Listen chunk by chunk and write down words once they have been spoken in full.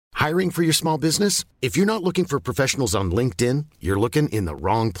Hiring for your small business? If you're not looking for professionals on LinkedIn, you're looking in the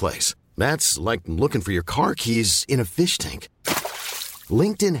wrong place. That's like looking for your car keys in a fish tank.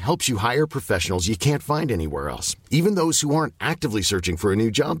 LinkedIn helps you hire professionals you can't find anywhere else, even those who aren't actively searching for a new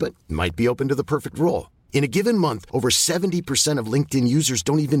job but might be open to the perfect role. In a given month, over 70% of LinkedIn users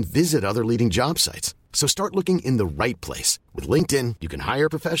don't even visit other leading job sites. So start looking in the right place. With LinkedIn, you can hire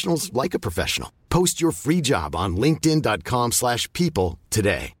professionals like a professional. Post your free job on linkedin.com/people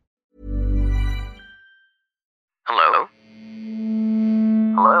today. Hello?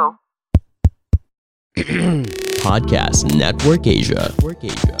 Hello? Podcast Network Asia.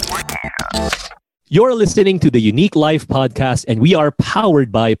 You're listening to the Unique Life Podcast, and we are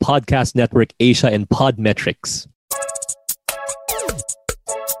powered by Podcast Network Asia and Podmetrics.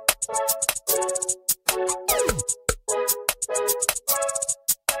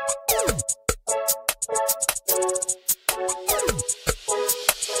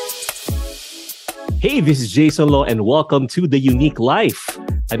 Hey, this is Jason Lo, and welcome to the Unique Life.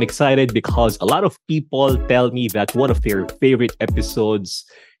 I'm excited because a lot of people tell me that one of their favorite episodes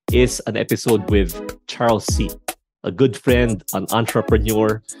is an episode with Charles C., a good friend, an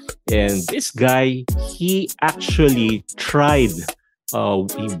entrepreneur. And this guy, he actually tried.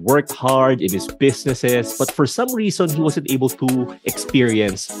 He worked hard in his businesses, but for some reason, he wasn't able to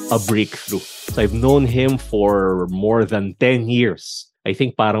experience a breakthrough. So I've known him for more than 10 years. I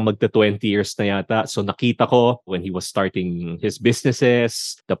think parang magta 20 years na yata. So nakita ko when he was starting his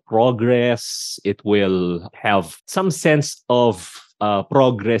businesses, the progress, it will have some sense of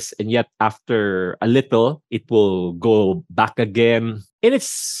progress. And yet after a little, it will go back again. And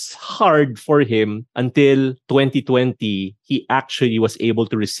it's hard for him until 2020, he actually was able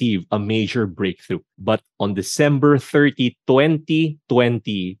to receive a major breakthrough. But on December 30,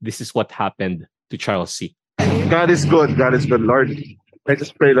 2020, this is what happened to Charles C. God is good. God is good, Lord. I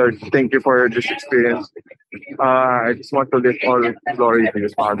just pray, Lord, thank you for this experience. I just want to lift all glory to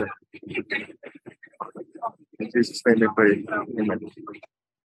His Father. In Jesus' name I pray. Amen.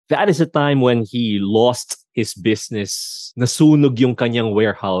 That is a time when he lost his business. Nasunog yung kanyang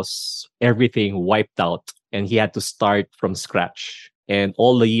warehouse. Everything wiped out. And he had to start from scratch. And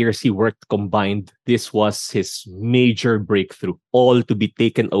all the years he worked combined, this was his major breakthrough, all to be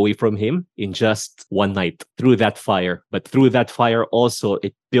taken away from him in just one night through that fire. But through that fire also,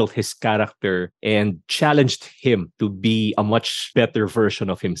 it built his character and challenged him to be a much better version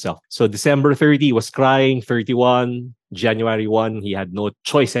of himself. So December 30, he was crying. 31, January 1, he had no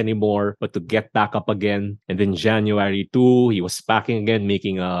choice anymore but to get back up again. And then January 2, he was packing again,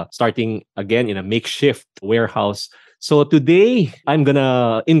 starting again in a makeshift warehouse. So today, I'm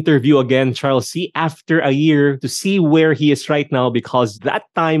gonna interview again Charles C. after a year to see where he is right now, because that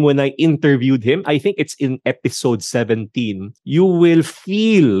time when I interviewed him, I think it's in episode 17, you will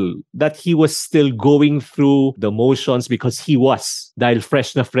feel that he was still going through the motions because he was. Dahil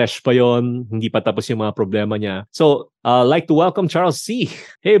fresh na fresh pa yon, hindi pa tapos yung mga problema niya. So, like to welcome Charles C.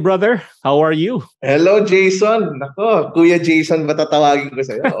 Hey brother, how are you? Hello Jason. Nako, Kuya Jason ba tatawagin ko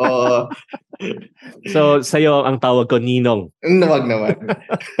sa'yo? So, sa'yo ang tawag ko Ninong. Wag naman.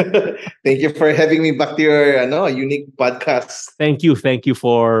 Thank you for having me back to your unique podcast. Thank you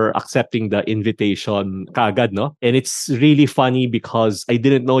for accepting the invitation kaagad, no? And it's really funny because I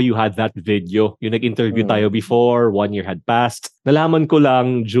didn't know you had that video. Yung nag-interview tayo before, 1 year had passed. Nalaman ko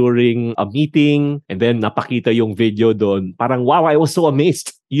lang during a meeting and then napakita yung video doon. Parang wow, I was so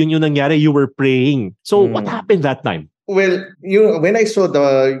amazed. Yun yung nangyari, you were praying. So what happened that time? Well, when I saw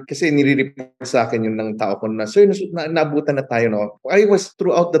kasi nire-report sa akin yung ng tao ko na, so naabutan na tayo, no? I was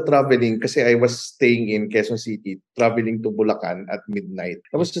throughout the traveling kasi I was staying in Quezon City, traveling to Bulacan at midnight.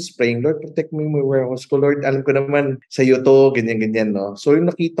 I was just praying, Lord, protect me my warehouse ko. Lord, alam ko naman sa'yo to, ganyan-ganyan, no? So yung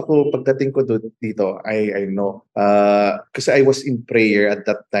nakita ko, pagdating ko dito, I know. Kasi I was in prayer at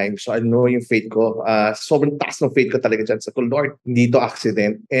that time. So I know yung faith ko. Sobrang taas ng faith ko talaga dyan. So, Lord, hindi to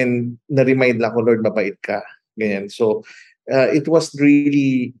accident. And na-remind lang ko, Lord, mabait ka. Ganyan. So, it was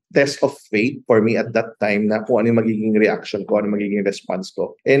really test of faith for me at that time na kung ano yung magiging reaction ko, ano yung magiging response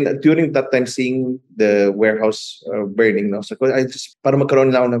ko. And during that time, seeing the warehouse burning, no? So, I just, para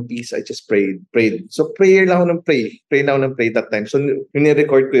magkaroon lang ako ng peace, I just prayed. So, prayer lang ako ng pray. Pray lang ako ng pray that time. So, yung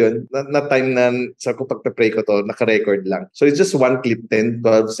ni-record ko yun, na time na, sa ko pagpa-pray ko to, naka-record lang. So, it's just one clip, 10,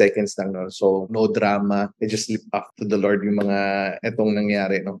 12 seconds lang, no? So, no drama. I just lift up to the Lord yung mga etong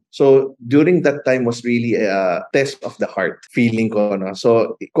nangyari, no? So, during that time was really a test of the heart, feeling ko, no?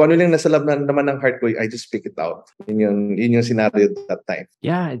 So, kung ano lang nasa loob naman ng heart ko, I just speak it out. Yun yung scenario that time.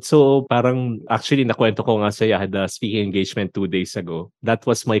 Yeah, so parang actually nakwento ko nga sa'yo, I had a speaking engagement 2 days ago. That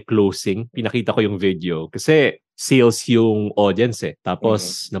was my closing. Pinakita ko yung video. Kasi sales yung audience eh.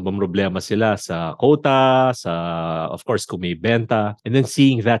 Tapos nabamroblema sila sa quota, of course kung may benta. And then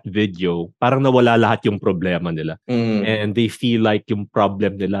seeing that video, parang nawala lahat yung problema nila. And they feel like yung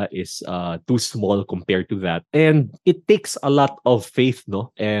problem nila is too small compared to that. And it takes a lot of faith,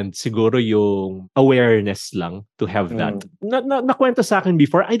 no? And siguro yung awareness lang to have that. Nakwento sa akin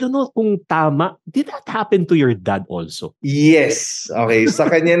before, I don't know kung tama. Did that happen to your dad also? Yes. Okay. Sa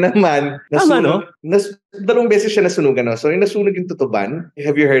kanya naman, dalawang beses siya nasunugan. No? So, yung nasunog yung tutuban,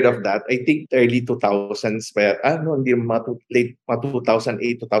 have you heard of that? I think early 2000s pa. Hindi late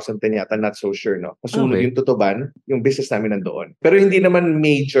 2008, 2010 yata. Not so sure, no? Nasunog yung tutuban, yung business namin nandoon. Pero hindi naman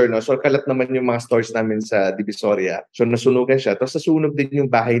major, no? So, kalat naman yung mga stores namin sa Divisoria. So, nasunugan siya. Tapos, nasunog din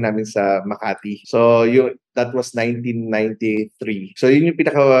yung bahay namin sa Makati. So, that was 1993. So, yun yung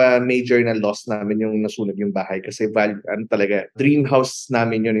pinaka-major na loss namin, yung nasunog yung bahay. Kasi, talaga, dream house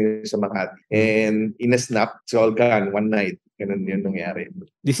namin yun sa Makati. And, in a snap, it's all gone one night. Ganun yun nangyari.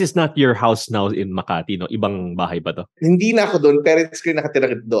 This is not your house now in Makati, no? Ibang bahay ba to? Hindi na ako doon. Parents ko yung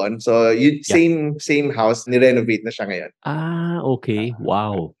nakatira doon. So, same house, ni-renovate na siya ngayon. Okay.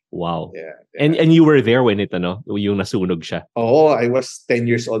 Wow. Yeah. And you were there when yung nasunog siya? Oo, I was 10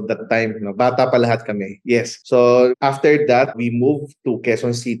 years old that time. No? Bata pa lahat kami. Yes. So, after that, we moved to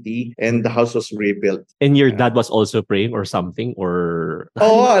Quezon City and the house was rebuilt. And your dad was also praying or something? Or...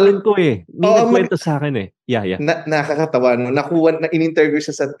 alam ko eh. May nagkwento sa akin eh. Yeah. Nakakatawa. No? In-interview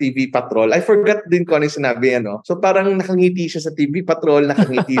siya sa TV Patrol. I forgot din kung ano yung sinabi. So, parang nakangiti siya sa TV Patrol.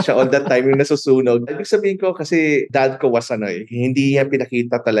 Nakangiti siya all that time yung nasusunog. Ibig sabihin ko, kasi dad ko was hindi niya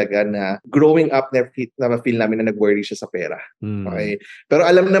pinakita talaga na growing up, na-feel namin na nag-worry siya sa pera. Okay? Pero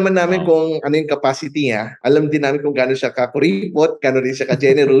alam naman namin kung ano yung capacity niya. Alam din namin kung gano'n siya kakuripot, gano'n din siya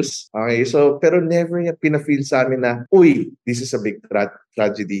ka-generous. Okay? So, pero never niya pina-feel sa amin na, this is a big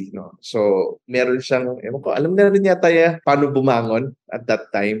tragedy. No? So, meron siyang, alam na rin yata paano bumangon at that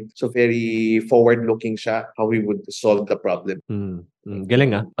time. So, very forward-looking siya, how we would solve the problem.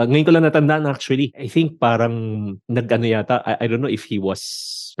 Galing ngayon ko lang natandaan actually. I think parang nag-ano yata, I don't know if he was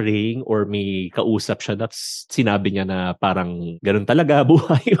praying or may kausap siya that sinabi niya na parang ganun talaga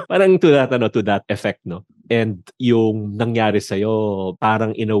buhay. Parang to that effect, no? And yung nangyari sa'yo,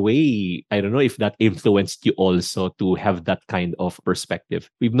 parang in a way, I don't know if that influenced you also to have that kind of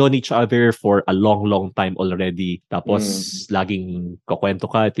perspective. We've known each other for a long, long time already. Tapos, laging kakwento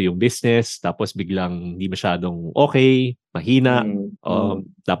ka, ito yung business. Tapos, biglang hindi masyadong okay, mahina.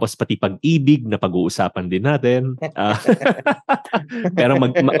 Tapos, pati pag-ibig na pag-uusapan din natin. Pero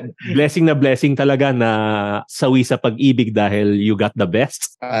blessing talaga na sawi sa pag-ibig dahil you got the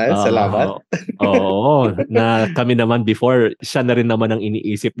best. Salamat. Oo. Na kami naman before, siya na rin naman ang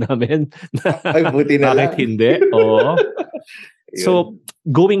iniisip namin. Ay, buti na lang. Bakit hindi? Oo. So,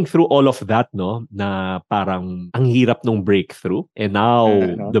 going through all of that, no, na parang ang hirap nung breakthrough. And now,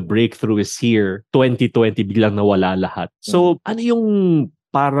 the breakthrough is here. 2020, biglang nawala lahat. So, ano yung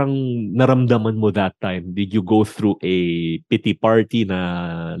parang naramdaman mo that time? Did you go through a pity party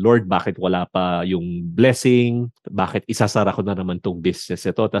na, Lord, bakit wala pa yung blessing? Bakit isasara ko na naman tong business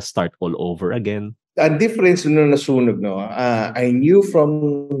ito, tapos start all over again? Ang difference nung nasunog, no, I knew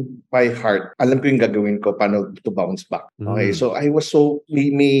from my heart, alam ko yung gagawin ko paano to bounce back. Okay, so I was so,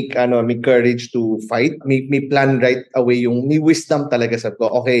 may courage to fight, may plan right away, may wisdom talaga sa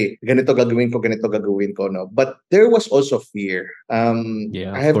ko, okay, ganito gagawin ko, no. But there was also fear.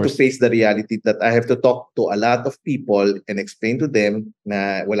 I have to face the reality that I have to talk to a lot of people and explain to them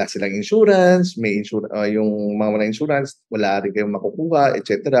na wala silang insurance, yung mga wala insurance, wala rin kayong makukuha,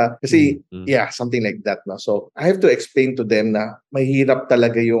 etc. Kasi, something like that, no? So, I have to explain to them na mahirap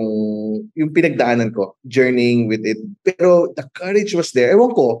talaga yung pinagdaanan ko, journeying with it. Pero the courage was there.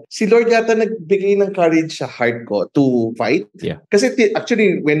 Ewan ko, si Lord yata nagbigay ng courage sa heart ko to fight. Yeah. Kasi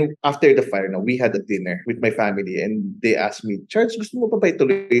actually, after the fire, no, we had a dinner with my family and they asked me, Charles, gusto mo pa ba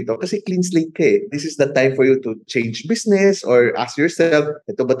ituloy ito? Kasi clean slate ka eh. This is the time for you to change business or ask yourself,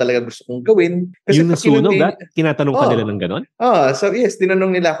 ito ba talaga gusto kong gawin? Kasi yung nasunog that? Tinatanong ka nila ng ganon? So yes,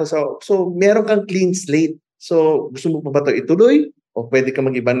 tinanong nila ako. So meron kang clean slate. So gusto mo pa ba ito ituloy? O pwede ka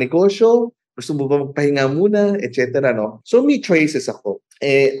mag-ibang negosyo? Gusto mo ba magpahinga muna? Etc. No? So may choices ako.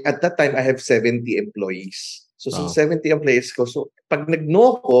 At that time, I have 70 employees. So, 70 employees ko. So, pag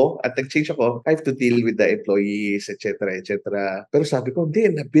nag-no ko at nag-change ako, I have to deal with the employees, etc., etc. Pero sabi ko, hindi,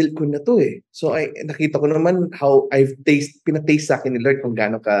 na-build ko na to eh. So, nakita ko naman how pinataste sa akin ni Lord kung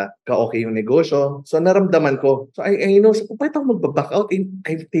gaano ka-okay yung negosyo. So, naramdaman ko. So, I know, so, kung bakit ako mag-back out,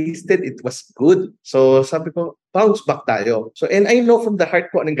 I've tasted, it was good. So, sabi ko, bounce back tayo. So, and I know from the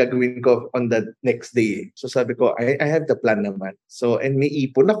heart ko anong gagawin ko on the next day. So, sabi ko, I have the plan naman. So, and may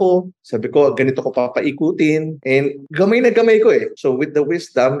ipon ako. Sabi ko, ganito ko papaikutin. And gamay na gamay ko eh. So, with the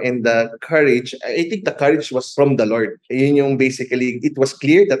wisdom and the courage, I think the courage was from the Lord. Yun yung basically, it was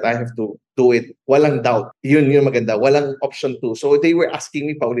clear that I have to do it. Walang doubt. Yun yung maganda. Walang option 2. So, they were asking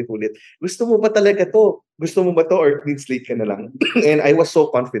me paulit-ulit, gusto mo ba talaga to? Gusto mo ba to or clean slate ka na lang? And I was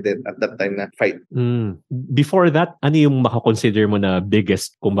so confident at that time na fight. Before that, ano yung makakonsider mo na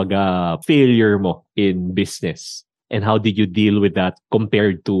biggest, kumbaga, failure mo in business? And how did you deal with that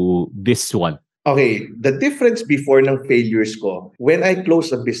compared to this one? Okay, the difference before ng failures ko, when I close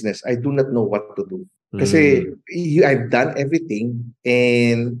a business, I do not know what to do. Kasi I've done everything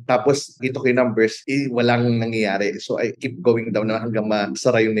and tapos dito ko yung numbers, walang nangyayari. So I keep going down na hanggang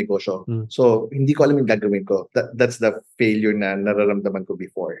masara yung negosyo. So hindi ko alam yung gagawin ko. That's the failure na nararamdaman ko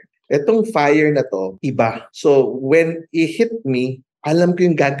before. Etong fire na to, iba. So when it hit me, alam ko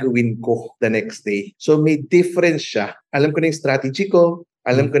yung gagawin ko the next day. So may difference siya. Alam ko na yung strategy ko.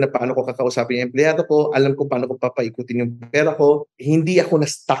 Alam ko na paano ko kakausapin yung empleyado ko. Alam ko paano ko papaikutin yung pera ko. Hindi ako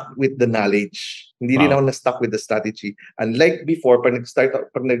na-stuck with the knowledge. Hindi rin ako na-stuck with the strategy. Unlike before, pag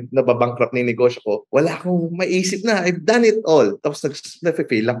nababankrupt na yung negosyo ko, wala akong maisip na. I've done it all. Tapos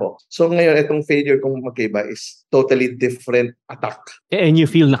nag-fail ako. So ngayon, itong failure kong magkaiba is totally different attack. And you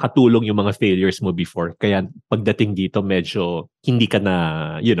feel nakatulong yung mga failures mo before. Kaya pagdating dito, medyo hindi ka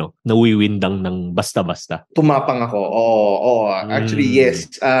na, nawiwindang ng basta-basta. Tumapang ako. Oo. Actually,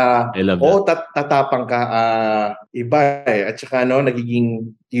 yes. I love that. Tatapang ka. Iba eh. At saka,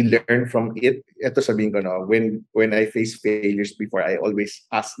 nagiging you learn from it. Ito sabihin ko, when I face failures before, I always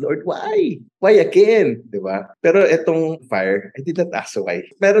ask, Lord, why? Why again? Diba? Pero itong fire, I did not ask why.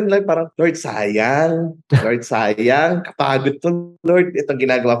 Meron lang parang, Lord, sayang. Lord, sayang. Kapagod to, Lord. Itong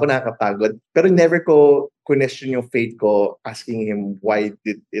ginagawa ko, nakakapagod. Pero never ko question yung faith ko, asking him why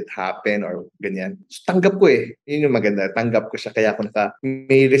did it happen or ganyan. So, tanggap ko eh. Yun yung maganda. Tanggap ko siya. Kaya ako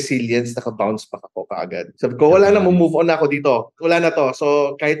may resilience, naka-bounce back ako kaagad. Sabi ko, wala na, move on na ako dito. Wala na to.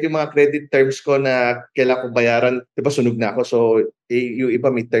 So, kahit yung mga credit terms ko na kailangan ko bayaran, diba sunog na ako. So, yung iba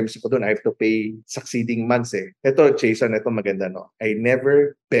may terms ko doon, I have to pay succeeding months eh. Ito, Jason, ito maganda, no? I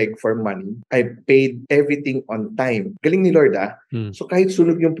never beg for money. I paid everything on time. Galing ni Lord, ah. So, kahit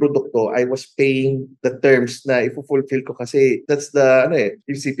sunog yung produkto, I was paying the terms na ifulfill ko kasi that's the,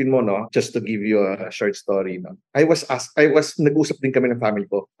 isipin mo, no? Just to give you a short story, no? Nag-usap din kami ng family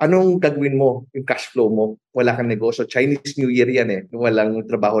ko. Anong gagawin mo? Yung cash flow mo? Wala kang negosyo. Chinese New Year yan eh. Walang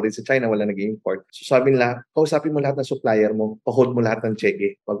trabaho rin sa China, wala nag-import. So sabi nila, kausapin mo lahat ng supplier mo, pa-hold mo lahat ng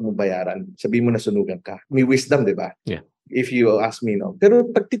cheque, wag mo bayaran. Sabihin mo na sunugan ka. May wisdom, di ba? Yeah. If you ask me, no? Pero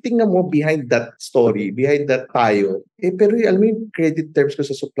pag titingnan mo behind that story, behind that tayo, pero alam mo yung credit terms ko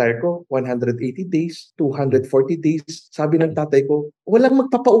sa supplier ko, 180 days, 240 days. Sabi ng tatay ko, walang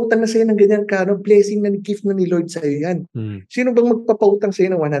magpapautang na sa'yo ng ganyan ka, blessing na gift na ni Lord sa'yo yan. Sino bang magpapautang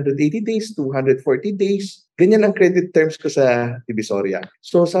sa'yo ng 180 days, 240 days? Ganyan ang credit terms ko sa Divisoria.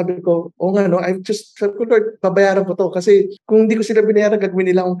 So sabi ko, sabi ko, Lord, babayaran ko to. Kasi kung hindi ko sila binayaran,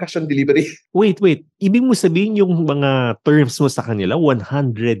 gagawin nila akong cash on delivery. Wait. Ibig mo sabihin yung mga terms mo sa kanila,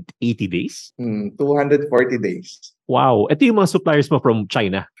 180 days? 240 days. Wow. Ito yung mga suppliers mo from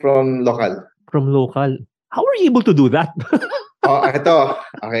China? From local. From local. How are you able to do that? Ito.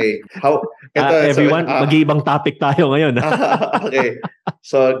 Okay. Everyone, mag-iibang topic tayo ngayon. Okay.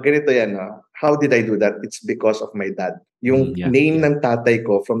 So, ganito yan. No? How did I do that? It's because of my dad. Yung name ng tatay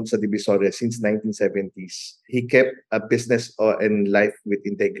ko from sa Divisoria since 1970s. He kept a business and life with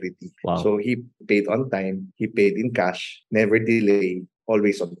integrity. Wow. So, he paid on time. He paid in cash. Never delay.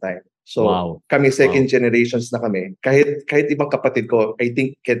 Always on time. So, kami second generations na kami. Kahit ibang kapatid ko, I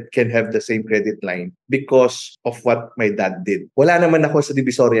think can have the same credit line because of what my dad did. Wala naman ako sa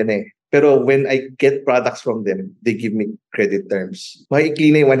Divisoria na eh. Pero when I get products from them, they give me credit terms.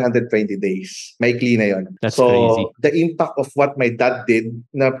 Maikli na yung 120 days. Maikli na yun. That's crazy. The impact of what my dad did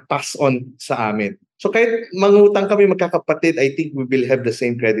na pass on sa amin. So kahit mangutang kami magkakapatid, I think we will have the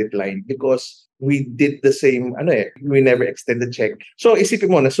same credit line because we did the same, we never extended check. So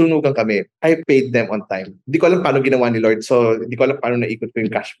isipin mo, nasunugan kami. I paid them on time. Hindi ko alam paano ginawa ni Lord. So hindi ko alam paano naikot ko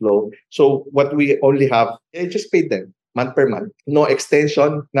yung cash flow. So what we only have, I just paid them. Month per month. No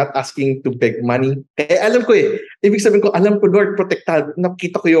extension, not asking to beg money. Kaya alam ko ibig sabihin ko, alam ko, Lord, protektado.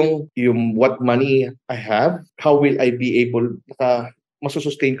 Nakita ko yung what money I have, how will I be able,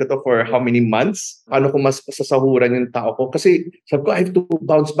 masusustain ko to for how many months? Paano ko mas sasahuran yung tao ko? Kasi sabi ko, I have to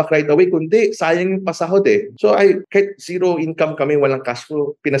bounce back right away. Kundi, sayang yung pasahod eh. So, kahit zero income kami, walang cash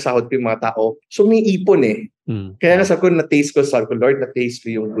flow, pinasahod ko yung mga tao. So, may ipon eh. Kaya nga sabi ko, Lord, na-taste ko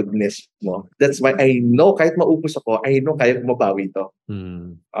yung goodness mo. That's why I know, kahit maubos ako, I know kaya ko mabawi to.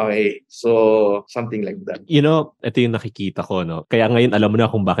 Okay, so something like that. You know, ito yung nakikita ko, no? Kaya ngayon alam mo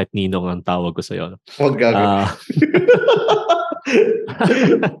na kung bakit Ninong ang tawag ko sa'yo. No? Huwag gagawin.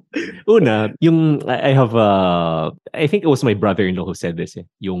 Una, I have I think it was my brother-in-law who said this,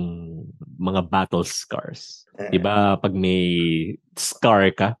 yung mga battle scars. Diba, pag may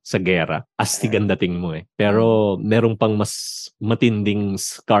scar ka sa gera, astig ang dating mo eh. Pero merong pang mas matinding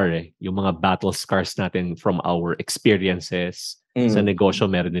scar eh. Yung mga battle scars natin from our experiences. Sa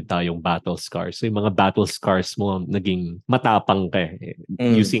negosyo, meron din tayong battle scars. So yung mga battle scars mo, naging matapang ka eh.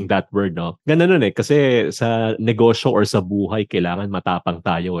 Using that word, no? Ganun nun eh. Kasi sa negosyo or sa buhay, kailangan matapang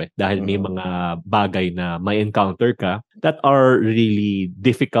tayo eh. Dahil may mga bagay na may encounter ka that are really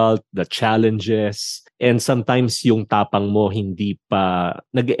difficult, the challenges, and sometimes yung tapang mo hindi pa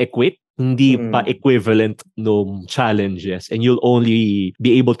nag-equate, hindi pa equivalent ng challenges, and you'll only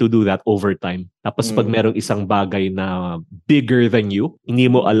be able to do that over time. Tapos pag merong isang bagay na bigger than you, hindi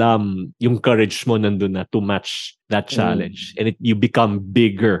mo alam yung courage mo nandun na to match that challenge. And you become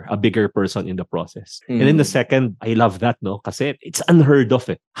a bigger person in the process. And then the second, I love that, no? Kasi it's unheard of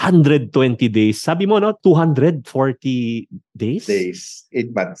eh. 120 days. Sabi mo, no? 240 days?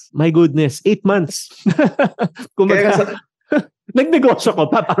 8 months. My goodness, 8 months. Kaya nagnegosyo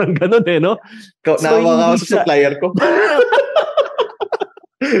ko pa, parang ganun eh, no? Naawa ka sa supplier ko.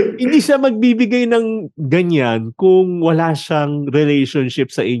 Hindi siya magbibigay ng ganyan kung wala siyang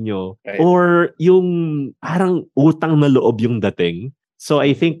relationship sa inyo. Right. Or yung parang utang na loob yung dating. So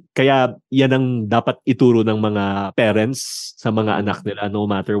I think kaya yan ang dapat ituro ng mga parents sa mga anak nila, no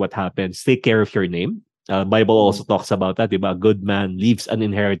matter what happens, take care of your name. Bible also talks about that, diba? A good man leaves an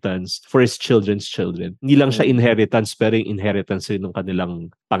inheritance for his children's children. Hindi lang siya inheritance, pero yung inheritance rin ng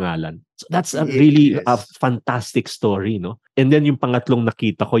kanilang pangalan. So that's a really a fantastic story, no? And then yung pangatlong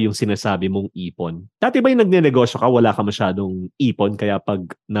nakita ko, yung sinasabi mong ipon. Dati ba yung nagnenegosyo ka, wala ka masyadong ipon, kaya pag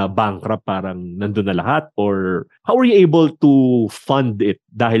na-bankrupt parang nandun na lahat? Or how were you able to fund it?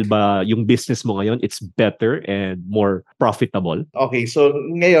 Dahil ba yung business mo ngayon, it's better and more profitable? Okay, so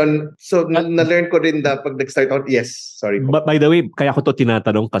ngayon, na-learn ko rin na pag nag-start out, sorry. But by the way, kaya ko to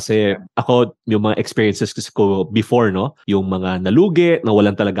tinatanong kasi ako, yung mga experiences ko before, no? Yung mga nalugi,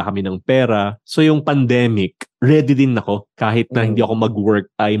 nawalan talaga kami ng pera. So yung pandemic, ready din ako. Kahit na hindi ako mag-work,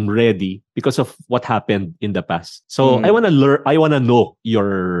 I'm ready because of what happened in the past. So I wanna know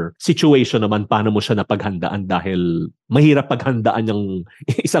your situation naman, paano mo siya napaghandaan, dahil mahirap paghandaan yung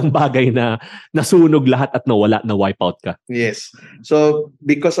isang bagay na nasunog lahat at nawala, na wipe out ka. Yes. So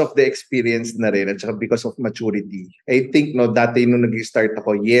because of the experience na rin at saka because of maturity, I think dati nung nag-start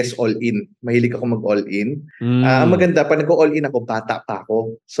ako, all in. Mahilig ako mag-all in. Ang maganda, pag nag-all in ako, bata pa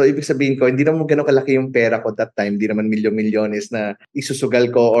ako. So ibig sabihin ko, hindi naman gano'ng kalaki yung pera ko that time. Hindi naman milyon-milyones na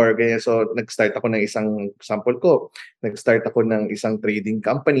isusugal ko or ganyan. So nag-start ako ng nag-start ako ng isang trading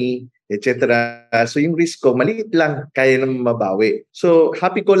company, etc. So yung risk ko, maliit lang, kaya naman mabawi. So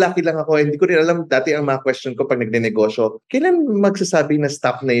happy-go-lucky lang ako. Hindi ko rin alam, dati ang mga question ko pag nagne-negosyo, kailan magsasabi na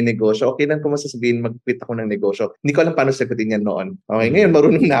stop na yung negosyo o kailan ko masasabihin mag-quit ako ng negosyo? Hindi ko alam paano sagutin yan noon. Okay, ngayon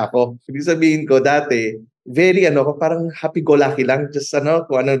marunong na ako. Ibig sabihin ko, dati, very parang happy-go-lucky lang. Just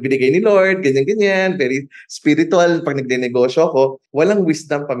kung ano binigay ni Lord, ganyan-ganyan. Very spiritual. Pag nagne-negosyo ako, walang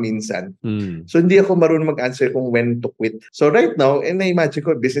wisdom paminsan. So hindi ako marunong mag-answer kung when to quit. So right now, and na-imagine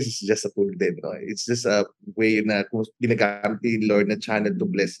ko, business is just a tool din. No? It's just a way na kung ginagamit ni Lord na channel to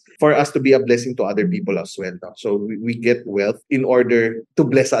bless. For us to be a blessing to other people as well. No? So we get wealth in order to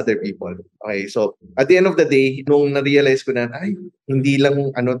bless other people. Okay, so at the end of the day, nung na-realize ko na, hindi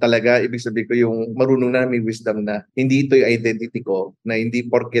lang talaga, ibig sabihin ko yung marunong na may wisdom na hindi ito yung identity ko, na hindi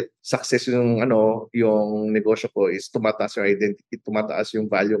porket success yung yung negosyo ko is tumataas yung identity, tumataas yung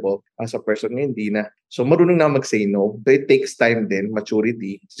value ko as a person, hindi na. So marunong na mag-say no. So it takes time din,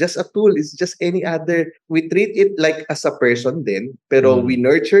 maturity. It's just a tool, it's just any other. We treat it like as a person din, pero we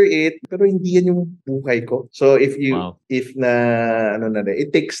nurture it, pero hindi yan yung buhay ko. So if it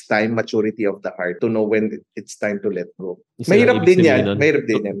takes time, maturity of the heart to know when it's time to let go. Mahirap din yan.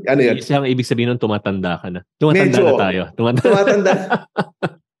 Ano yan? Isang ibig sabihin nun, tumatanda ka na. Tumatanda medyo, na tayo. Tumatanda.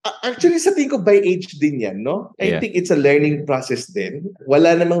 Actually, sa tingin ko by age din yan, no? I think it's a learning process din.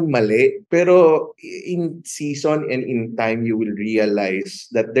 Wala namang mali. Pero in season and in time, you will realize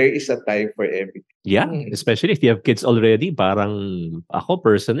that there is a time for everything. Yeah, especially if you have kids already. Parang ako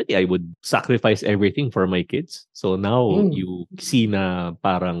personally, I would sacrifice everything for my kids. So now, you see na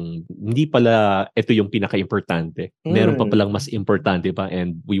parang hindi pala ito yung pinaka-importante. Meron pa palang mas importante pa,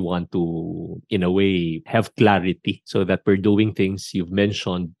 and we want to, in a way, have clarity so that we're doing things you've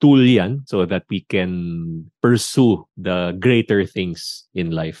mentioned. Tool yan so that we can pursue the greater things in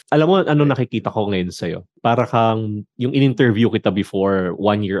life. Alam mo, ano nakikita ko ngayon sa'yo? Para kang, yung in-interview kita before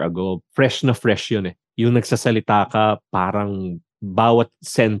 1 year ago, fresh na fresh yun eh. Yung nagsasalita ka, parang bawat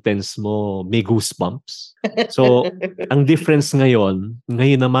sentence mo may goosebumps. So, ang difference ngayon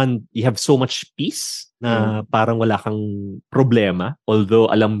naman, you have so much peace na parang wala kang problema. Although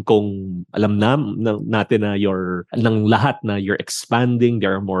alam natin na ng lahat na you're expanding,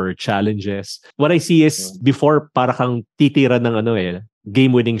 there are more challenges. What I see is before para kang titira ng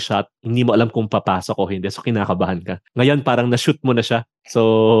game-winning shot, hindi mo alam kung papasok o hindi. So, kinakabahan ka. Ngayon, parang na-shoot mo na siya.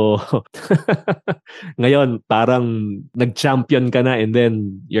 So, ngayon, parang nag-champion ka na, and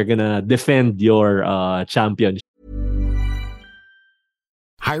then you're gonna defend your championship.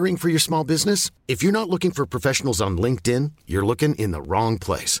 Hiring for your small business? If you're not looking for professionals on LinkedIn, you're looking in the wrong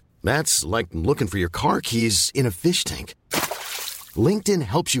place. That's like looking for your car keys in a fish tank. LinkedIn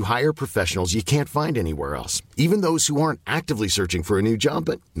helps you hire professionals you can't find anywhere else, even those who aren't actively searching for a new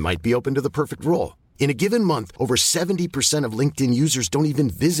job but might be open to the perfect role. In a given month, over 70% of LinkedIn users don't even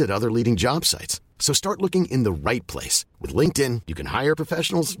visit other leading job sites. So start looking in the right place. With LinkedIn, you can hire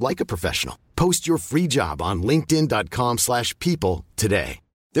professionals like a professional. Post your free job on linkedin.com/people today.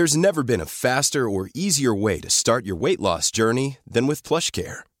 There's never been a faster or easier way to start your weight loss journey than with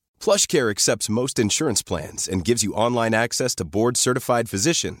PlushCare. PlushCare accepts most insurance plans and gives you online access to board-certified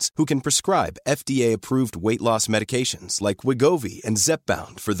physicians who can prescribe FDA-approved weight loss medications like Wegovy and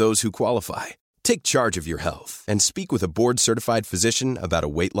Zepbound for those who qualify. Take charge of your health and speak with a board-certified physician about a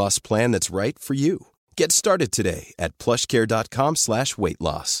weight loss plan that's right for you. Get started today at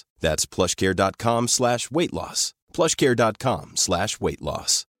plushcare.com/weightloss. That's plushcare.com/weightloss.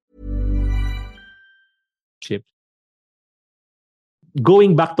 plushcare.com/weightloss.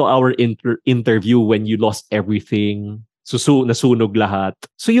 Going back to our interview when you lost everything, nasunog lahat.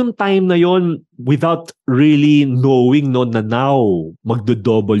 So yung time na yon, without really knowing na now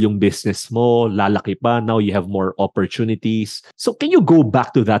magdo-double yung business mo, lalaki pa, now you have more opportunities. So can you go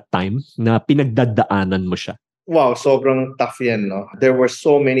back to that time na pinagdadaanan mo siya? Wow, sobrang tough yan, no? There were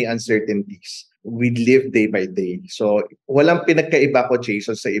so many uncertainties. We live day by day. So, walang pinagkaiba ko,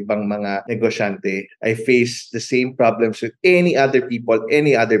 Jason, sa ibang mga negosyante. I face the same problems with any other people,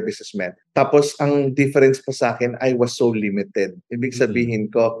 any other businessman. Tapos, ang difference po sa akin, I was so limited. Ibig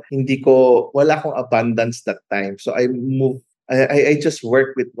sabihin ko, wala akong abundance that time. So, I just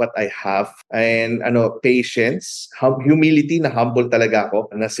work with what I have, and patience, humility, na humble talaga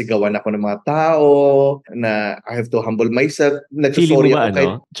ako. Nasigawan ako ng mga tao, na I have to humble myself. Feeling mo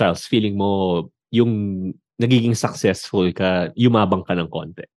ba Charles, feeling mo yung nagiging successful ka, yumabang ka ng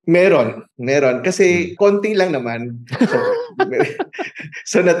konti? Meron. Kasi konti lang naman.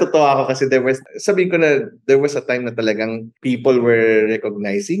 So natutuwa ako kasi there was a time na talagang people were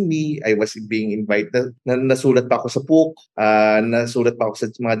recognizing me. I was being invited. Nasulat pa ako sa book. Nasulat pa ako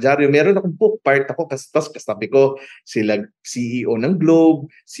sa mga dyaryo. Meron akong book. Part ako. Tapos kasabi ko, sila CEO ng Globe,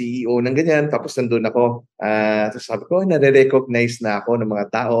 CEO ng ganyan. Tapos nandun ako. Tapos sabi ko, nare-recognize na ako ng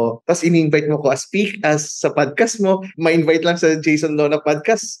mga tao. Tapos in-invite mo ko speak as sa podcast mo. Ma-invite lang sa Jason Lona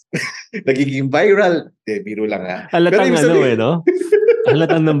podcast. Nagiging viral. Biro lang ha. Halatang no?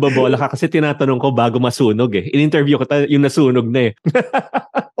 Halatang nambabola ka kasi tinatanong ko bago masunog eh. In-interview ko yung nasunog na eh.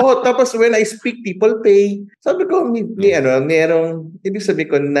 Tapos when I speak, people pay. Sabi ko, merong, ibig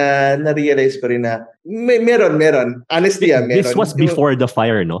sabihin ko na-realize ko rin na meron. Honestly, meron. This was before the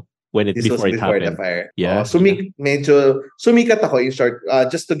fire, no? When before it happened. The fire. Yeah. Medyo sumikat ako, in short.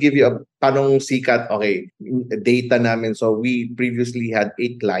 Just to give you panong sikat, okay, data namin. So we previously had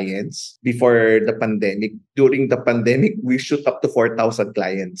 8 clients before the pandemic. During the pandemic, we shoot up to 4,000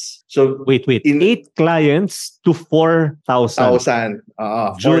 clients. So wait. 8 clients to 4,000.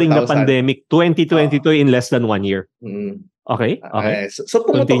 During 4,000. The pandemic, 2022 in less than 1 year. Okay. So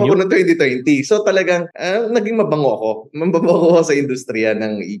pumunta ako noong 2020. So talagang naging mabango ako. Mabango ako sa industriya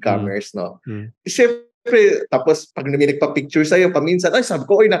ng e-commerce, no? Siyempre, Tapos pag may nagpa-picture sa'yo, paminsan, ay sabi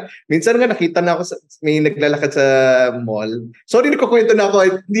ko, minsan nga nakita na ako, may naglalakad sa mall. Sorry, nagkukwento na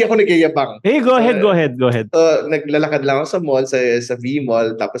ako, hindi ako nagyayabang. Hey, go ahead. Naglalakad lang ako sa mall, sa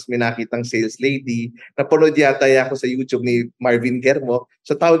V-Mall, tapos may nakitang sales lady, napanood yata ako sa YouTube ni Marvin Germo.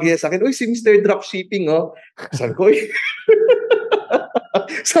 So tawag niya sa akin, uy, si Mr. Dropshipping, oh. Sabi ko,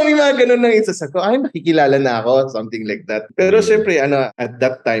 so may mga ganun nang isa ko, ay makikilala na ako, something like that. Pero syempre, at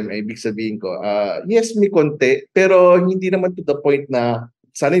that time, ibig sabihin ko, yes, may konti, pero hindi naman to the point na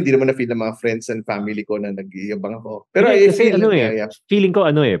sana hindi naman na-feel ng mga friends and family ko na nag-iabang ako. Pero kasi feeling ko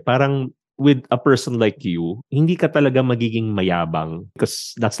parang with a person like you, hindi ka talaga magiging mayabang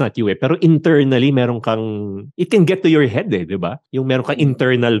because that's not you eh. Pero internally, it can get to your head eh, di ba? Yung meron kang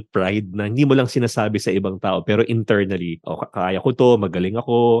internal pride na hindi mo lang sinasabi sa ibang tao, pero internally, kaya ko to, magaling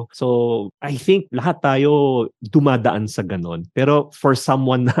ako. So, I think lahat tayo dumadaan sa ganon. Pero for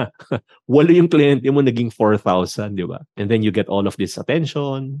someone na 8 yung kliyente mo, naging 4,000, di ba? And then you get all of this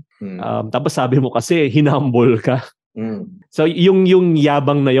attention. Tapos sabi mo kasi, hinumble ka. So yung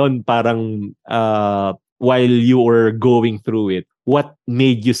yabang na yon parang while you were going through it, what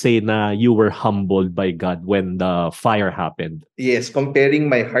made you say na you were humbled by God when the fire happened? Yes, comparing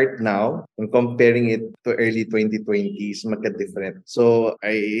my heart now and comparing it to early 2020s, magka-different. So,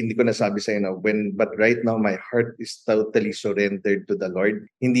 hindi ko nasabi sa'yo na but right now, my heart is totally surrendered to the Lord.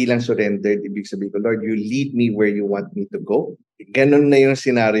 Hindi lang surrendered, ibig sabihin ko, Lord, you lead me where you want me to go. Ganun na yung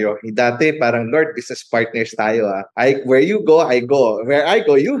scenario. Dati, parang, Lord, business partners tayo. Where you go, I go. Where I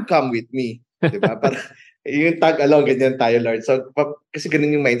go, you come with me. Diba? Parang, yung tag-along, ganyan tayo, Lord. So, kasi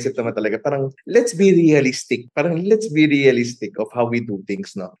ganun yung mindset naman talaga. Parang, let's be realistic. Let's be realistic of how we do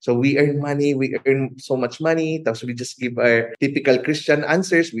things, no? So, we earn money, we earn so much money, tapos we just give our typical Christian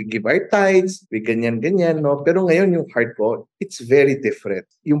answers, we give our tithes, we ganyan-ganyan, no? Pero ngayon, yung heart ko, it's very different.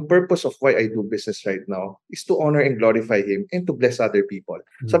 Yung purpose of why I do business right now is to honor and glorify Him and to bless other people.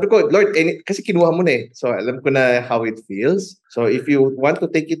 Sabi ko, Lord, kasi kinuha mo na eh. So, alam ko na how it feels. So, if you want to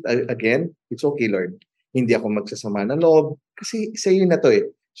take it again, it's okay, Lord. Hindi ako magsasama ng loob kasi sa'yo na to eh.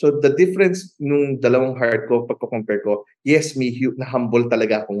 So the difference nung dalawang heart ko, pagko-compare ko, yes, na-humble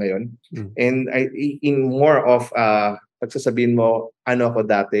talaga ako ngayon. And in more of, pagsasabihin mo, ano ako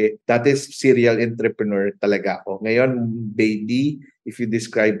dati serial entrepreneur talaga ako. Ngayon, baby, if you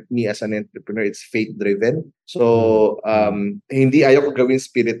describe me as an entrepreneur, it's faith-driven. So, hindi ayaw ko gawin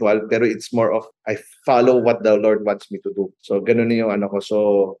spiritual, pero it's more of, I follow what the Lord wants me to do. So, ganun na yung ko. So,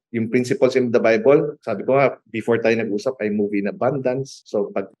 yung principles in the Bible, sabi ko nga, before tayo nag-usap, I move in abundance. So,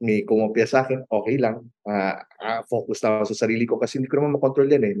 pag may kumopya sa akin, okay lang. Focus na ako sa sarili ko kasi hindi ko naman makontrol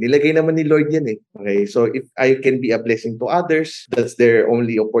yan eh. Nilagay naman ni Lord yan eh. Okay, so if I can be a blessing to others, that's their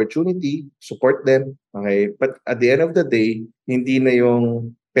only opportunity, support them. Okay, but at the end of the day, hindi na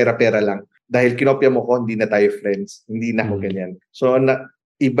yung pera-pera lang. Dahil kinopya mo ko, hindi na tayo friends. Hindi na ako ganyan. So,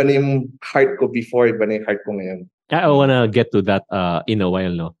 iba na yung heart ko before, iba na yung heart ko ngayon. I wanna get to that in a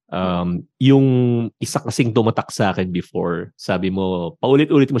while, no? Yung isa kasing tumatak sa akin before, sabi mo,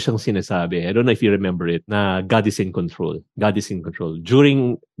 paulit-ulit mo siyang sinasabi. I don't know if you remember it, na God is in control. God is in control.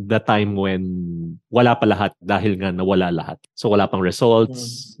 During the time when wala pa lahat dahil nga nawala lahat. So wala pang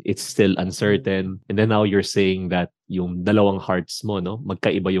results, it's still uncertain. And then now you're saying that yung dalawang hearts mo, no?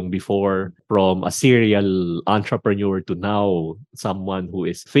 Magkaiba yung before, from a serial entrepreneur to now someone who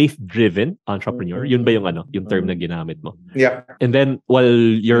is faith-driven entrepreneur. Yun ba yung yung term na ginamit mo? Yeah. And then while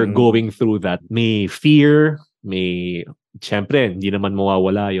you're going through that, may fear, syempre, hindi naman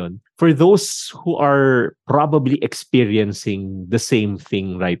mawawala yon. For those who are probably experiencing the same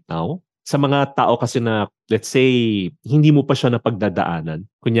thing right now, sa mga tao kasi na, let's say, hindi mo pa siya napagdadaanan.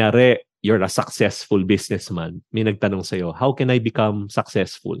 Kunyari, you're a successful businessman. May nagtanong sa'yo, how can I become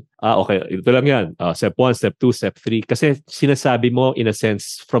successful? Okay, ito lang yan. Step 1, step 2, step 3. Kasi sinasabi mo, in a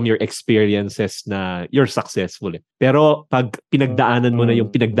sense, from your experiences na you're successful. Pero pag pinagdaanan mo na yung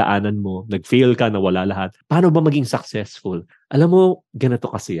pinagdaanan mo, nag-fail ka, nawala lahat, paano ba maging successful? Alam mo, ganito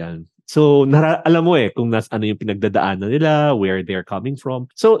kasi yan. So, alam mo kung ano yung pinagdadaanan nila, where they're coming from.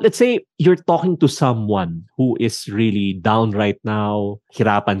 So, let's say you're talking to someone who is really down right now,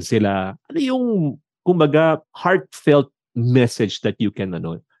 hirapan sila. Ano yung, kumbaga, heartfelt message that you can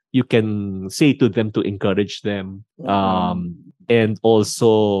say to them to encourage them, and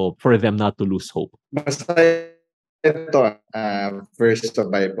also for them not to lose hope? Basta ito, verse sa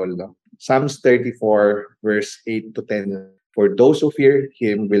Bible, no? Psalms 34, verse 8 to 10. For those who fear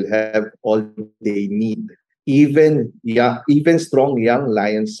Him will have all they need. Even strong young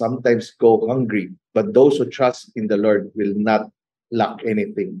lions sometimes go hungry, but those who trust in the Lord will not lack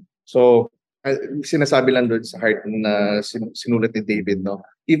anything. So, sinasabi lang doon sa heart na sinulat ni David, no?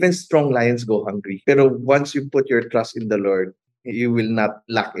 Even strong lions go hungry. Pero once you put your trust in the Lord, you will not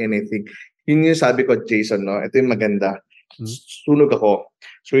lack anything. Yun yung sabi ko, Jason, no? Ito yung maganda. Sunog ako.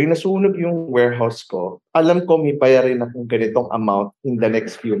 So yung nasunog yung warehouse ko, alam ko may bayarin akong ganitong amount in the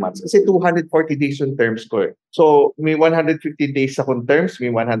next few months. Kasi 240 days yung terms ko eh. So may 150 days akong terms, may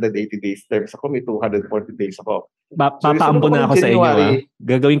 180 days terms ako, may 240 days ako. Papaampo na ako sa inyo.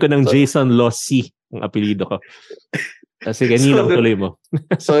 Gagawin ko ng Jason Lossi ang apelido ko. Sige, nilang tuloy mo.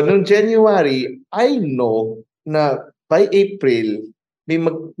 So nung January, I know na by April,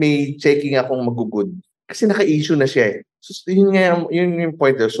 may checking akong magugod. Kasi naka-issue na siya eh. So yun yung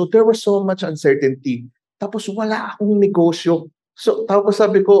point there. So there was so much uncertainty. Tapos wala akong negosyo. So tapos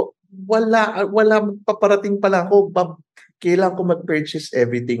sabi ko, wala paparating pala ako. Kailangan ko mag-purchase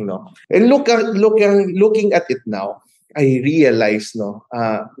everything, no? And looking at it now, I realize, no,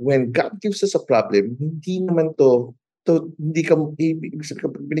 when God gives us a problem, hindi naman hindi ka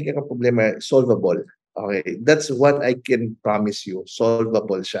binigyan ka problema, solvable. Okay, that's what I can promise you.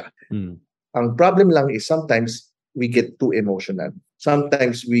 Solvable siya. Ang problem lang is sometimes we get too emotional.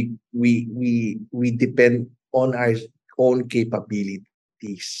 Sometimes we depend on our own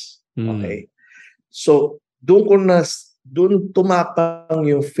capabilities. Okay? So, doon tumapang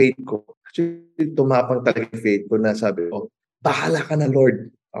yung faith ko. Actually, tumapang talaga yung faith ko na sabi ko, bahala ka na,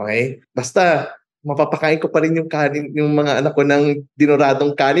 Lord. Okay? Basta, mapapakain ko pa rin yung kanin, yung mga anak ko ng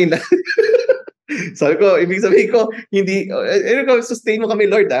dinoradong kanin. Sabi ko, ibig sabihin ko, sustain mo kami,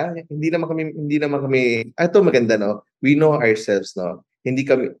 Lord, ha? Hindi naman kami, ito maganda, no? We know ourselves, no? Hindi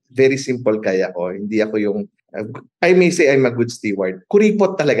kami, very simple kaya ko. Hindi ako yung, I may say I'm a good steward.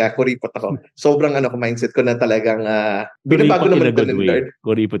 Kuripot ako. Sobrang mindset ko na talagang, binabago naman ko ng Lord.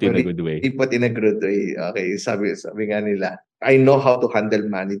 Kuripot in a good way. Kuripot in a good way. Okay, sabi nga nila, I know how to handle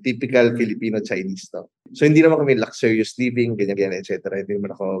money. Typical Filipino-Chinese, no? So, hindi naman kami luxurious living, ganyan, etc. Hindi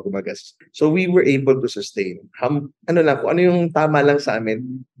naman ako gumagas. So, we were able to sustain. Kung ano yung tama lang sa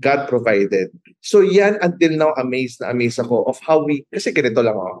amin, God provided. So, yan, until now, amazed ako of how kasi ganito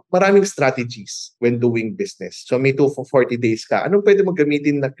lang ako. Maraming strategies when doing business. So, may 240 days ka. Anong pwede mo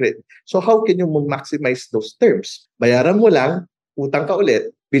gamitin na credit? So, how can you maximize those terms? Bayaran mo lang, utang ka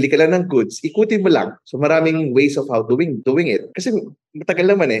ulit, bili ka lang ng goods, ikutin mo lang. So maraming ways of how doing it. Kasi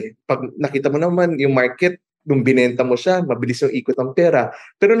matagal naman eh. Pag nakita mo naman yung market, nung binenta mo siya, mabilis yung ikot ng pera.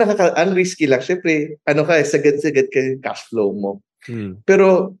 Pero unrisky lang. Siyempre, sagad-sagad ka yung cash flow mo.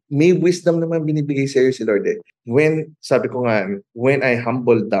 Pero may wisdom naman binibigay sa'yo si Lord eh. Sabi ko nga, when I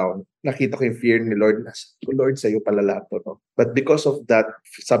humble down, nakita ko yung fear ni Lord. Lord, sa'yo pala lahat to. No? But because of that,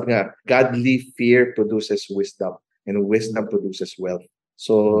 sabi nga, godly fear produces wisdom. And wisdom produces wealth.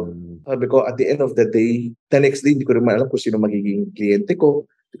 So, sabi ko, at the end of the day, the next day, hindi ko naman alam kung sino magiging kliyente ko.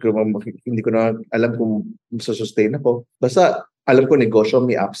 Hindi ko na alam kung sustain ako. Basta, alam ko negosyo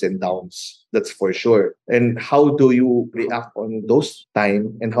may ups and downs. That's for sure. And how do you react on those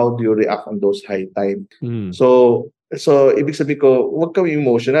time and how do you react on those high time? So, ibig sabihin ko, huwag kang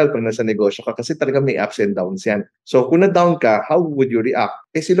emotional pag nasa negosyo ka kasi talaga may ups and downs yan. So, kung na-down ka, how would you react?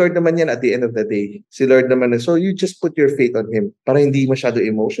 Si Lord naman yan at the end of the day. Si Lord naman, so you just put your faith on Him para hindi masyado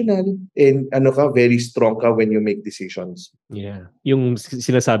emotional and very strong ka when you make decisions. Yeah. Yung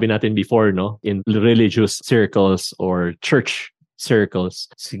sinasabi natin before, no? In religious circles or church circles,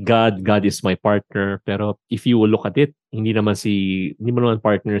 God is my partner. Pero if you will look at it, hindi mo naman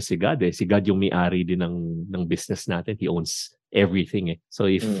partner si God eh. Si God yung may-ari din ng business natin. He owns everything eh. So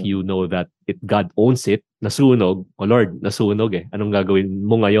if you know that God owns it, nasunog, Lord, nasunog eh. Anong gagawin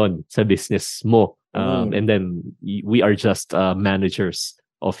mo ngayon sa business mo? And then we are just managers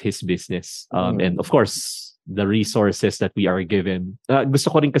of His business. And of course, the resources that we are given. Gusto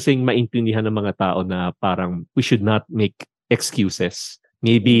ko rin kasing maintindihan ng mga tao na parang we should not make excuses.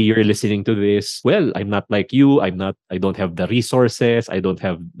 Maybe you're listening to this, well, I'm not like you, I don't have the resources, I don't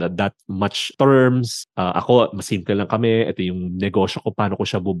have that much terms. Ako, mas simple lang kami, ito yung negosyo ko, paano ko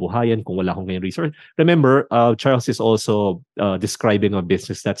siya bubuhayan kung wala akong ngayon resource. Remember, Charles is also describing a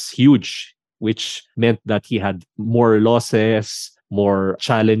business that's huge, which meant that he had more losses, more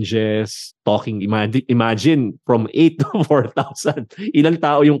challenges, imagine from 8 to 4,000. Ilang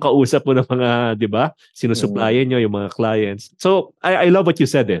tao yung kausap mo ng mga, di ba? Sinusupplyan nyo yung mga clients. So, I love what you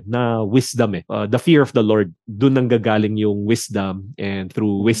said na wisdom The fear of the Lord, dun nang gagaling yung wisdom and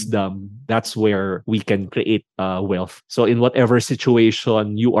through wisdom, that's where we can create wealth. So in whatever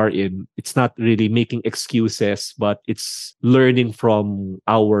situation you are in, it's not really making excuses, but it's learning from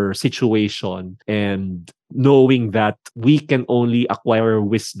our situation and knowing that we can only acquire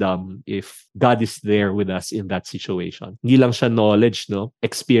wisdom if God is there with us in that situation. Hindi lang siya knowledge, no?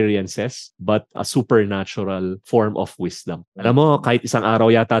 Experiences, but a supernatural form of wisdom. Alam mo, kahit isang araw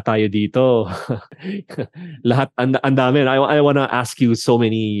yata tayo dito, lahat, ang dami. I wanna ask you so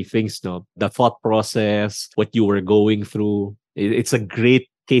many things, no? The thought process, what you were going through. It's a great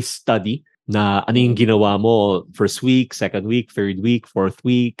case study na ano yung ginawa mo first week, second week, third week, fourth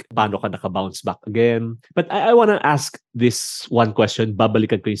week, paano ka naka-bounce back again. But I want to ask this one question,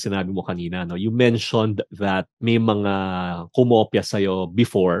 babalikan ko yung sinabi mo kanina. No? You mentioned that may mga kumopya sa'yo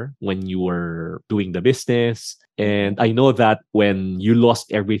before when you were doing the business. And I know that when you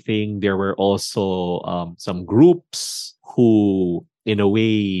lost everything, there were also some groups who, in a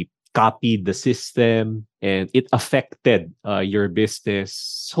way, copied the system and it affected your business.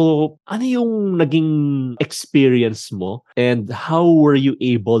 So, ano yung naging experience mo and how were you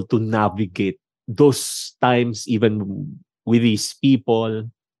able to navigate those times even with these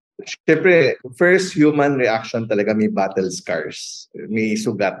people? Siyempre, first human reaction talaga may battle scars, may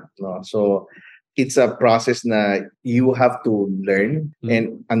sugat, no? So, it's a process na you have to learn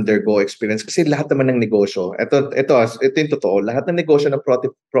and undergo experience. Kasi lahat naman ng negosyo, ito yung totoo, lahat ng negosyo na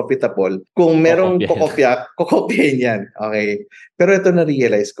profitable, kung merong kokopyahin yan. Okay? Pero ito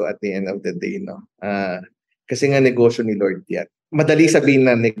na-realize ko at the end of the day, no? Kasi nga negosyo ni Lord yan. Madali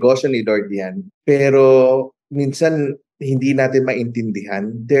sabihin na negosyo ni Lord yan, pero minsan hindi natin maintindihan.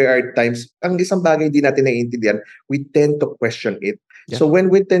 There are times, ang isang bagay hindi natin naiintindihan, we tend to question it. Yeah. So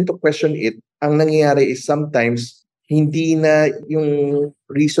when we tend to question it, ang nangyayari is sometimes hindi na yung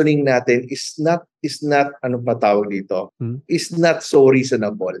reasoning natin is not ano pa tawag dito, is not so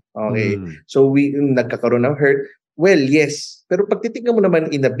reasonable. Okay? So we nagkakaroon ng hurt. Well, yes. Pero pag titignan mo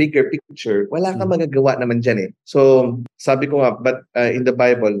naman in a bigger picture, wala kang magagawa naman dyan eh. So sabi ko nga, but in the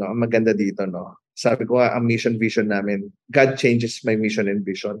Bible, no, ang maganda dito, no, sabi ko nga, ang mission vision namin, God changes my mission and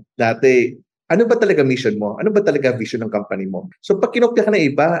vision. Dati, ano ba talaga mission mo? Ano ba talaga vision ng company mo? So pag kinopya ka na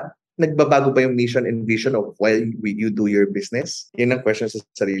iba, nagbabago ba yung mission and vision of why you do your business? Yan ang question sa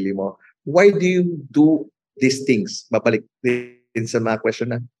sarili mo. Why do you do these things? Babalik din sa mga question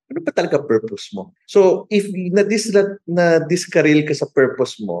na, ano ba talaga purpose mo? So if na-discarril ka sa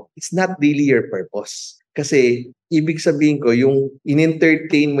purpose mo, it's not really your purpose. Kasi, ibig sabihin ko, yung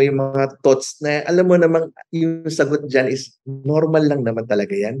in-entertain mo yung mga thoughts na alam mo namang yung sagot dyan is normal lang naman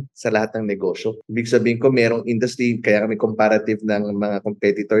talaga yan sa lahat ng negosyo. Ibig sabihin ko, merong industry, kaya kami comparative ng mga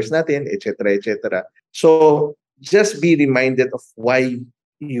competitors natin, etc., etc. So, just be reminded of why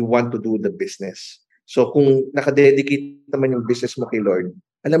you want to do the business. So, kung nakadedicate naman yung business mo kay Lord,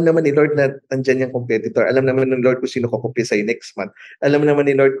 alam naman ni Lord na nandyan yung competitor. Alam naman ni Lord kung sino kokopya sa'yo next month. Alam naman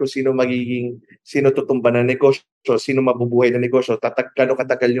ni Lord kung sino tutumba ng negosyo, sino mabubuhay ng negosyo, kano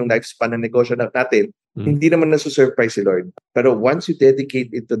katagal yung lifespan ng negosyo natin. Hindi naman nasusurprise si Lord. Pero once you dedicate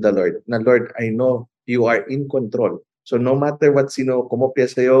it to the Lord, na Lord, I know you are in control. So no matter what sino kumopya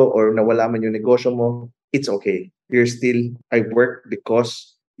sa'yo or nawala man yung negosyo mo, it's okay. I work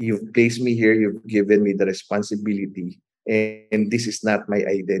because you've placed me here, you've given me the responsibility. And this is not my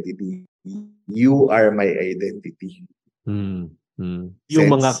identity. You are my identity. Yung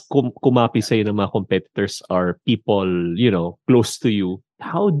mga kumapi sa'yo ng mga competitors are people, close to you.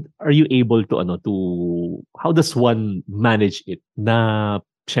 How are you able to, how does one manage it? Na,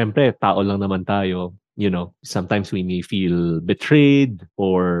 syempre, tao lang naman tayo. Sometimes we may feel betrayed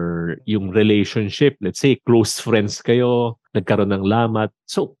or yung relationship, let's say, close friends kayo, nagkaroon ng lamat.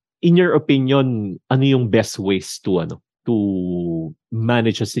 So, in your opinion, ano yung best ways to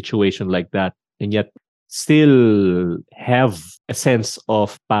manage a situation like that and yet still have a sense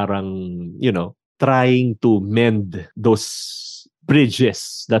of parang, trying to mend those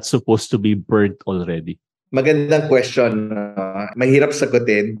bridges that's supposed to be burnt already? Magandang question. Mahirap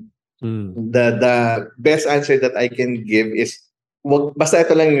sagutin. The best answer that I can give is, basta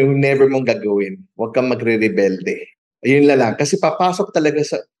ito lang yung never mong gagawin. Huwag kang magre-rebelde. Ayun lang. Kasi papasok talaga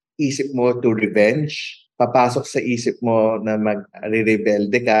sa isip mo to revenge. Papasok sa isip mo na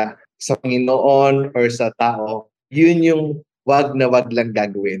mag-rebelde ka sa Panginoon or sa tao, yun yung wag na wag lang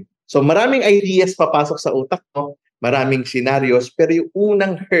gagawin. So maraming ideas papasok sa utak mo, maraming scenarios, pero yung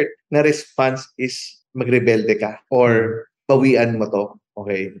unang hurt na response is magrebelde ka or bawian mo to.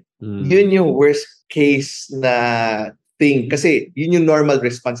 Okay? Yun yung worst case na thing. Kasi yun yung normal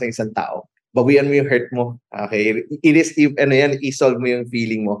response ng isang tao. bawian mo yung hurt mo. Okay? I-solve mo yung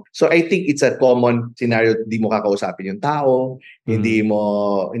feeling mo. So I think it's a common scenario. Hindi mo kakausapin yung tao,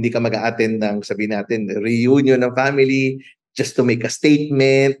 hindi ka mag-a-attend ng, sabihin natin, reunion ng family just to make a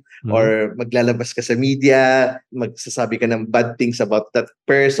statement, or maglalabas ka sa media, magsasabi ka ng bad things about that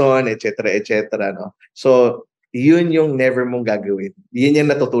person, etc., etc. No? So, yun yung never mong gagawin. Yun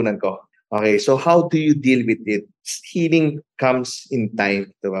yung natutunan ko. Okay, so how do you deal with it? Healing comes in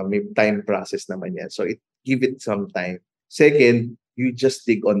time. Diba? May time process naman yan. So, give it some time. Second, you just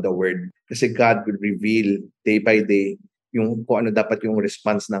dig on the word. Kasi God will reveal day by day kung ano dapat yung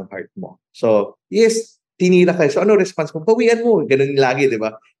response ng heart mo. So, yes, tinira ka. So, ano response mo? Bawian mo. Ganun lagi, di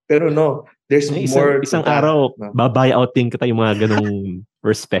ba? Pero no, there's more. Isang araw, babay out din kita yung mga ganung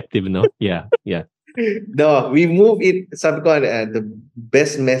perspective, no? Yeah. No, we move it. Sabi ko, the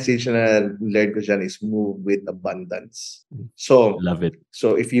best message na learn ko dyan is move with abundance. So, love it.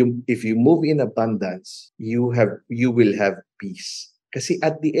 So if you move in abundance, you will have peace. Kasi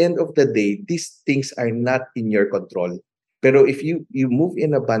at the end of the day, these things are not in your control. Pero if you move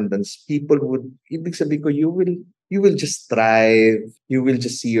in abundance, ibig sabihin ko, you will just thrive. You will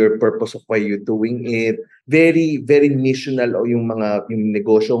just see your purpose of why you're doing it. Very, very missional o yung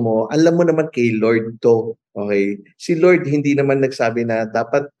negosyo mo. Alam mo naman kay Lord to. Okay? Si Lord hindi naman nagsabi na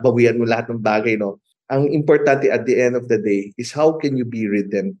dapat bawian mo lahat ng bagay, no? Ang importante at the end of the day is how can you be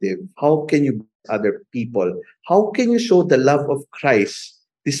redemptive? How can you bless other people? How can you show the love of Christ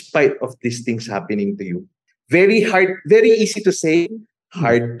despite of these things happening to you? Very hard, very easy to say,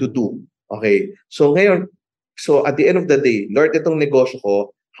 hard to do. Okay? So ngayon, at the end of the day, Lord, itong negosyo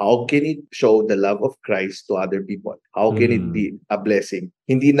ko, how can it show the love of Christ to other people? How can it be a blessing?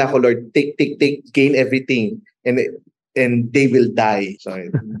 Hindi na ako, Lord, take, gain everything, and they will die. So,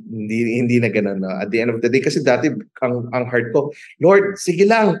 hindi na ganun. No? At the end of the day, kasi dati, ang heart ko, Lord, sige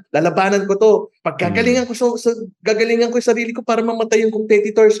lang, lalabanan ko to. Pagkagalingan ko, gagalingan ko yung sarili ko para mamatay yung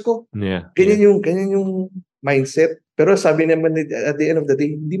competitors ko. Yeah. Ganyan yung mindset. Pero sabi naman at the end of the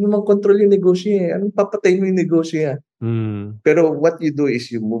day, hindi mo man control yung negosyo eh. Anong papatay mo yung negosyo yan? Pero what you do is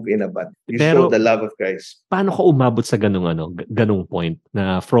you move in abundance. You show the love of Christ. Paano ka umabot sa ganung point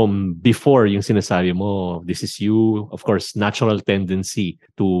na from before yung sinasabi mo, this is you, of course, natural tendency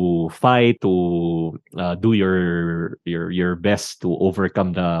to fight, to do your best to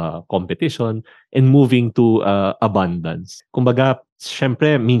overcome the competition, and moving to abundance. Kumbaga,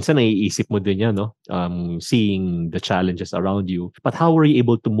 syempre, minsan naiisip mo din yan, no? Seeing the challenges around you. But how were you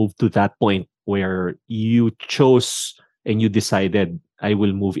able to move to that point where you chose and you decided, I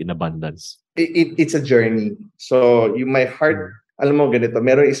will move in abundance? It's a journey. So, my heart, alam mo ganito,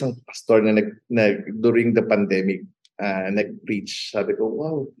 meron isang pastor na during the pandemic, nag-preach. Sabi ko,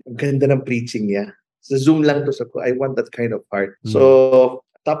 wow, ang ganda ng preaching niya. Sa Zoom lang to, sabi ko, I want that kind of heart. So,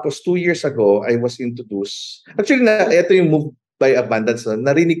 tapos 2 years ago, I was introduced. Actually, ito yung move by abundance. No?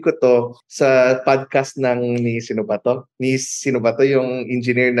 Narinig ko to sa podcast ni sino ba to? Yung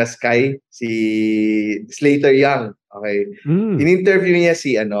engineer na Sky, si Slater Young. Okay. In-interview niya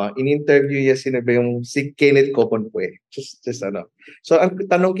si Kenneth Copenpue. Just So ang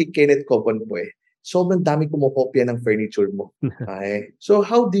tanong kay Kenneth Copenpue, sobrang dami kumokopya ng furniture mo. Okay. So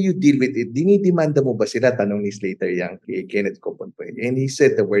how do you deal with it? Dinidemanda mo ba sila? Tanong ni Slater Young kay Kenneth Copenpue. And he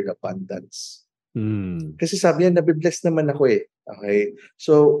said the word abundance. Kasi sabi niya, nabibless naman ako eh. Okay?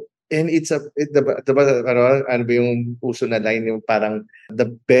 So, and ano ba yung uso na line, yung parang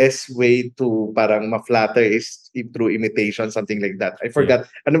the best way to parang ma-flatter is through imitation, something like that. I forgot.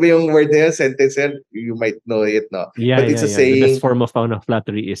 Ano ba yung word na yun? Sentence yan? You might know it, no? Yeah, but it's a saying. The best form of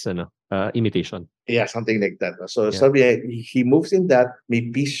flattery is imitation. Yeah, something like that. No? So, sabi niya, he moves in that, may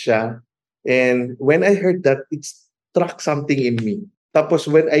peace siya. And when I heard that, it struck something in me. Tapos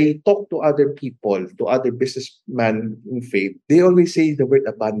when I talk to other people, to other businessmen in faith, they always say the word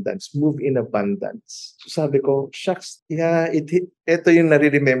abundance, move in abundance. So sabi ko, shucks, yeah, ito yung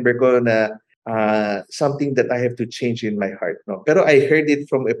nare-remember ko na something that I have to change in my heart. No? Pero I heard it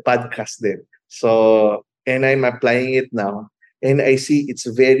from a podcast din. So, and I'm applying it now. And I see it's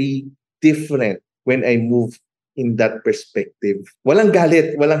very different when I move in that perspective. Walang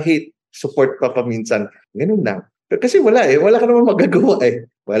galit, walang hate, support pa paminsan. Ganun lang. Kasi wala eh. Wala ka naman magagawa eh.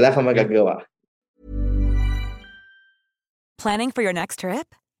 Wala ka magagawa. Planning for your next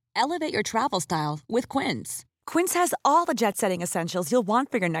trip? Elevate your travel style with Quince. Quince has all the jet-setting essentials you'll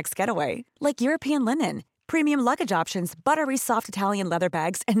want for your next getaway, like European linen, premium luggage options, buttery soft Italian leather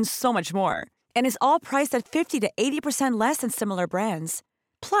bags, and so much more. And is all priced at 50 to 80% less than similar brands.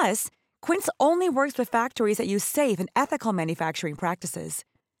 Plus, Quince only works with factories that use safe and ethical manufacturing practices.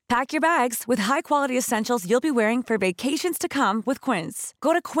 Pack your bags with high-quality essentials you'll be wearing for vacations to come with Quince.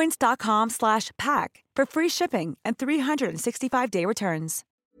 Go to quince.com/pack for free shipping and 365-day returns.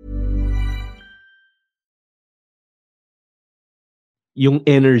 Yung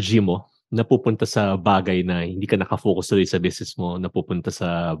energy mo napupunta sa bagay na hindi ka nakafocus tuloy sa business mo, napupunta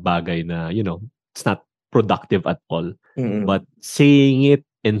sa bagay na, it's not productive at all. But saying it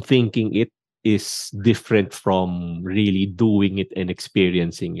and thinking it is different from really doing it and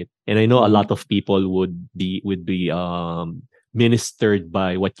experiencing it. And I know a lot of people would be ministered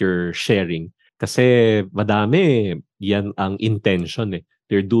by what you're sharing. Kasi madami, yan ang intention eh.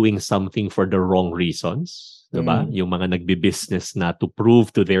 They're doing something for the wrong reasons. Diba? Yung mga nagbi-business na to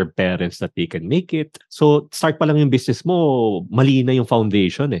prove to their parents that they can make it. So, start pa lang yung business mo, mali na yung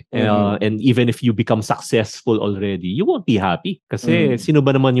foundation eh. And even if you become successful already, you won't be happy. Kasi sino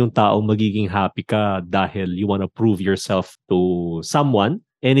ba naman yung tao magiging happy ka dahil you wanna prove yourself to someone?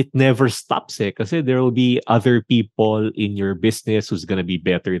 And it never stops eh. Kasi there will be other people in your business who's gonna be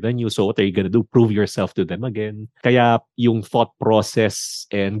better than you. So what are you gonna do? Prove yourself to them again. Kaya yung thought process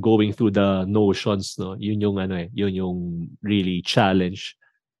and going through the notions, no, yun yung really challenge.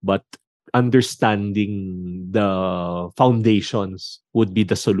 But understanding the foundations would be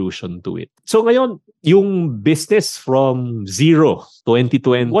the solution to it. So ngayon, yung business from zero,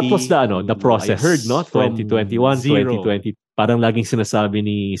 2020. What was the process? I heard, no? 2021, 2020. Parang laging sinasabi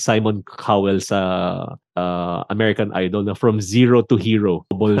ni Simon Cowell sa American Idol na from zero to hero.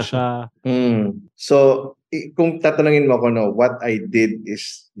 Double siya. So, kung tatanungin mo ko, no, what I did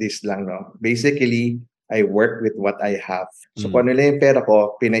is this lang, no? Basically, I work with what I have. So, kung ano lang yung pera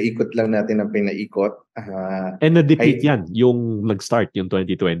ko, pinaikot lang natin ang pinaikot. And na-deplete yan, yung nag-start, yung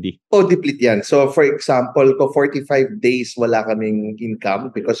 2020. Deplete yan. So, for example, ko 45 days wala kaming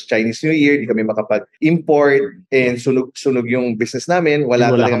income because Chinese New Year, di kami makapag-import and sunog yung business namin.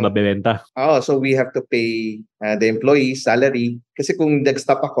 Wala kang mabibenta. So we have to pay the employees salary. Kasi kung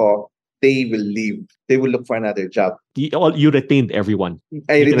nag-stop ako, they will leave. They will look for another job. You retained everyone.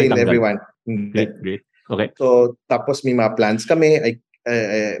 I retained everyone. Great. Okay. So, tapos may mga plans kami.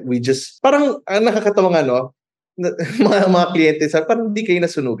 We just, parang nakakatawa nga, no? mga kliyente, parang hindi kayo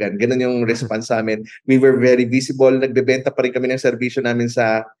nasunugan. Ganun yung response sa amin. We were very visible. Nagbebenta pa rin kami ng servisyo namin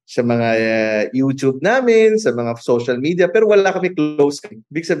sa mga YouTube namin, sa mga social media, pero wala kami close.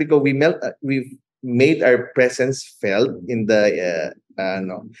 Big sabi ko, we made our presence felt in the,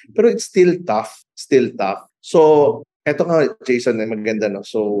 pero it's still tough. So, eto nga, Jason, maganda, no?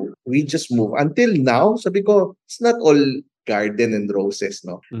 So, we just move. Until now, sabi ko, it's not all garden and roses,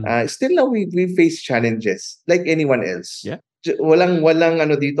 no? Still now, we face challenges like anyone else. Yeah. Walang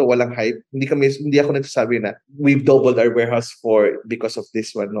dito, walang hype. Hindi ako nagsasabi na we've doubled our warehouse because of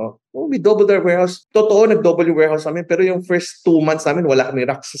this one, no? We doubled our warehouse. Totoo, nag-double yung warehouse namin, pero yung first 2 months namin, wala kami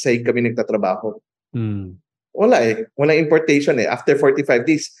racks sa sahig kami nagtatrabaho. Wala eh. Walang importation eh. After 45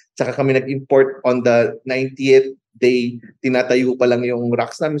 days, saka kami nag-import on the 90th day, tinatayo pa lang yung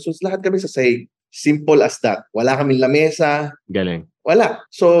racks namin. So, lahat kami sa sahig. Simple as that. Wala kaming lamesa. Galing. Wala.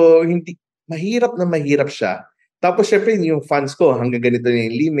 So, mahirap na Tapos, syempre, yung funds ko, hanggang ganito na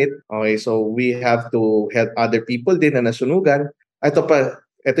yung limit. Okay, so we have to help other people din na nasunugan. Ito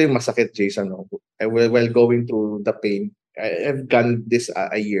yung masakit, Jason. No? While going through the pain, I've done this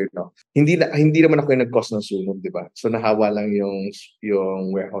a year, no. Hindi naman ako yung nag-cause ng sunog, di ba? So nahawa lang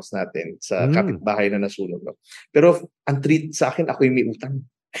yung warehouse natin sa kapitbahay na nasunog, no. Pero ang treat sa akin, ako yung may utang.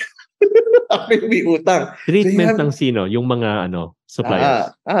 Ako yung may utang. Treatment ng sino? Yung mga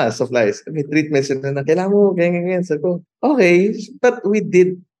suppliers? Suppliers. May treatment sila na kailangan mo, ganyan. Sabi ko, okay, but we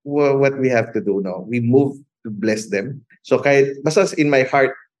did what we have to do, no. We moved to bless them. So kahit, basta in my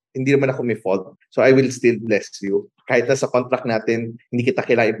heart, hindi naman ako may fault. So I will still bless you. Kahit na sa contract natin, hindi kita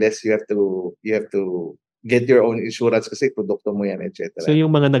kailangan i-bless, you have to get your own insurance kasi produkto mo yan, etc. So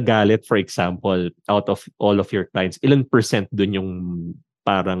yung mga nagalit, for example, out of all of your clients, ilan % dun yung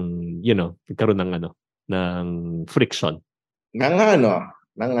parang, nagkaroon ng friction? Mga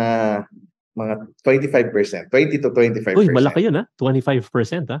 25%. 20 to 25%. Uy, malaki yun,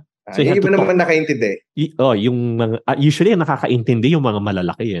 25%, So yung iba naman nakaintindi. Yung mga usually nakakaintindi yung mga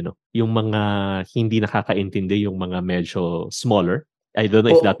malalaki, no? Yung mga hindi nakakaintindi yung mga medyo smaller. I don't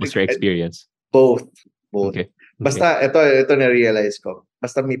know if that was your experience. Both. Okay. Basta ito na-realize ko.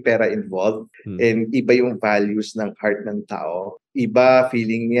 Basta may pera involved and iba yung values ng heart ng tao. Iba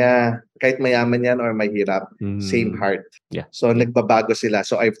feeling niya kahit mayaman yan or mahirap, same heart. Yeah. So nagbabago sila.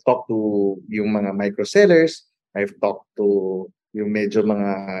 So I've talked to yung mga micro sellers, I've talked to yung medyo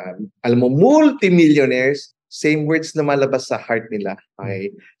mga, multimillionaires, same words na malabas sa heart nila. Okay?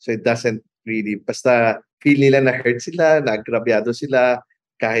 So it doesn't really, basta feel nila na hurt sila, na agrabyado sila,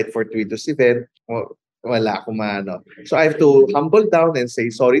 kahit fortuitous event, wala akong maano. So I have to humble down and say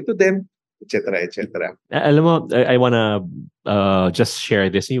sorry to them, etc., etc. Alam mo, I wanna just share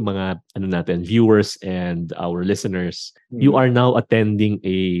this yung mga viewers and our listeners. You are now attending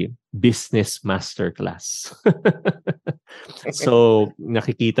a business masterclass. So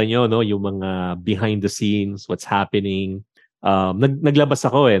nakikita nyo yung mga behind the scenes, what's happening. Naglabas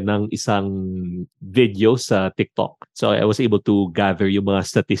ako ng isang video sa TikTok. So I was able to gather yung mga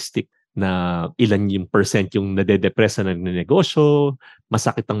statistic na ilan yung percent yung nade-depress na nagnenegosyo,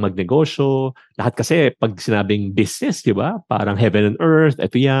 masakit ang magnegosyo. Lahat kasi pag sinabing business, di ba? Parang heaven and earth,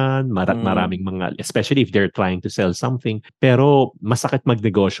 ito yan. Maraming mga, especially if they're trying to sell something. Pero masakit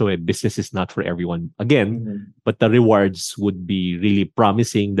magnegosyo Business is not for everyone. Again, but the rewards would be really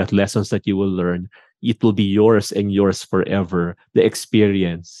promising, that lessons that you will learn, it will be yours and yours forever. The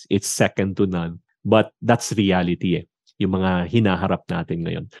experience, it's second to none. But that's reality yung mga hinaharap natin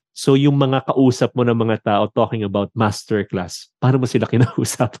ngayon. So yung mga kausap mo ng mga tao talking about masterclass, paano mo sila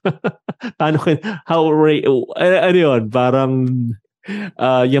kinausap? Ano yun? Parang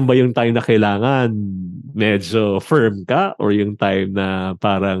yan ba yung time na kailangan medyo firm ka? Or yung time na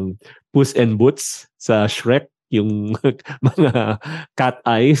parang Puss and Boots sa Shrek? Yung mga cat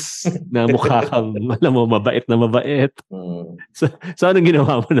eyes na mukha kang, alam mo, mabait na mabait. So anong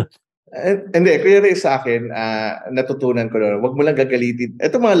ginawa mo na? Hindi, kuya sa akin, natutunan ko wag mo lang gagalitin.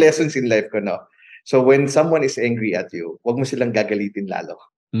 Ito mga lessons in life ko, no? So when someone is angry at you, wag mo silang gagalitin lalo.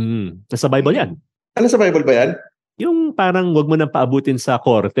 Nasa Bible yan. Ano sa Bible ba yan? Yung parang wag mo nang paabutin sa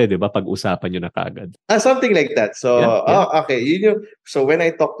korte, di ba? Pag-usapan nyo na kagad. Something like that. So, yeah. Okay. So when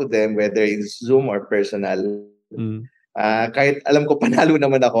I talk to them, whether it's Zoom or personal, kahit alam ko panalo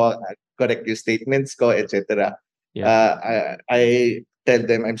naman ako, correct yung statements ko, etc. I tell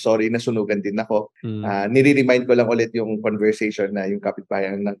them I'm sorry, nasunugan din ako. Nire-remind ko lang ulit yung conversation na yung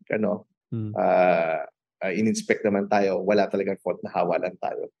kapitbayan in-inspect naman tayo, wala talagang fault, na hawa lang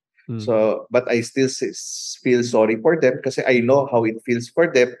tayo. So, but I still feel sorry for them kasi I know how it feels for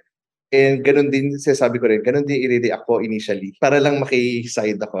them. And ganun din, sabi ko rin, ganun din i-react ako initially para lang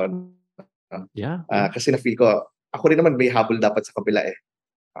makiside ako. Kasi na-feel ko, ako rin naman may habol dapat sa kabila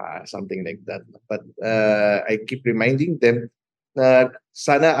something like that. But I keep reminding them na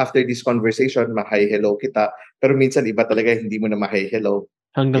sana after this conversation, ma-hi hello kita. Pero minsan iba talaga, hindi mo na ma-hi hello.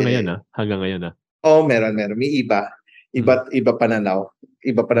 Hanggang ngayon. Oh, meron. May iba. Iba pananaw.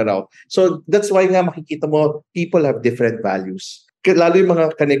 So that's why nga makikita mo, people have different values. Lalo yung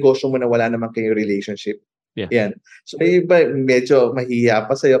mga kanegosyo mo na wala naman kayong relationship. Yan. So iba, medyo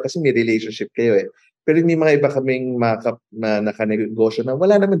mahihiya pa sa'yo kasi may relationship kayo Pero may mga iba kaming nakanegosyo na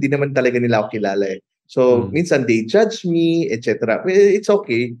wala naman, di naman talaga nila ako kilala So, minsan they judge me, etc. Well, it's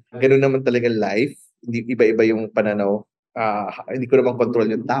okay. Ganun naman talaga life. Iba-iba yung pananaw. Hindi ko naman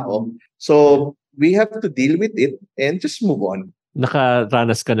control yung tao. So, we have to deal with it and just move on.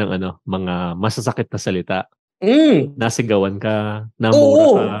 Nakaranas ka ng mga masasakit na salita? Nasigawan ka?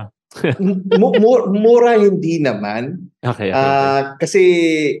 Namura ka? Mura hindi naman. Okay. Kasi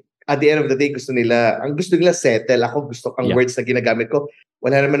at the end of the day, gusto nila settle. Ako gusto ang words na ginagamit ko.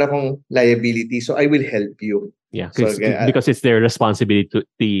 Wala naman akong liability, so I will help you. Yeah, because it's their responsibility to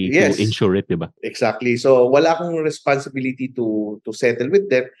insure it, diba? Exactly. So wala akong responsibility to settle with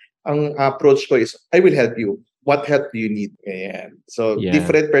them. Ang approach ko is, I will help you. What help do you need? Ayan. So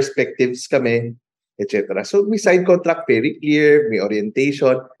different perspectives kami, etc. So may side contract, very clear, may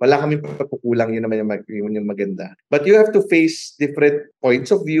orientation. Wala kaming pagkukulang, yun naman yung maganda. But you have to face different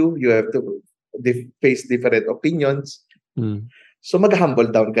points of view. You have to face different opinions. So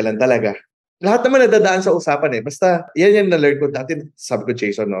mag-humble down ka lang talaga. Lahat naman nadadaan sa usapan Basta yan na-learn ko dati. Sabi ko,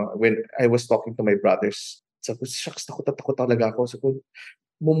 Jason, when I was talking to my brothers, sabi ko, shucks, takot talaga ako. Sabi ko,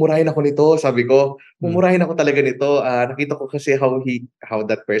 mumurahin ako nito. Sabi ko, mumurahin ako talaga nito. Nakita ko kasi how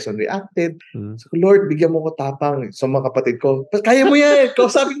that person reacted. So, Lord, bigyan mo ko tapang. So, mga kapatid ko, kaya mo yan.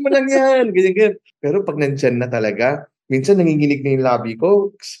 Kausapin mo lang yan. Ganyan. Pero pag nandyan na talaga, minsan nanginginig na yung labi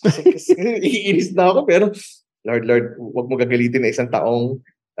ko. Kasi iinis na ako. Pero, Lord, wag mo gagalitin na isang taong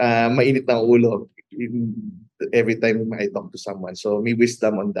mainit ng ulo every time I talk to someone. So, may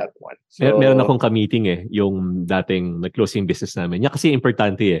wisdom on that one. So, meron akong ka-meeting yung dating closing business namin. Kasi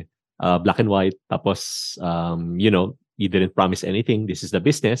importante black and white. Tapos, you didn't promise anything. This is the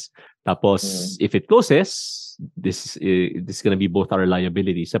business. Tapos, if it closes, this is gonna be both our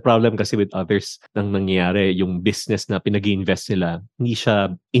liabilities. The problem kasi with others nang nangyayari, yung business na pinag-i-invest nila, hindi siya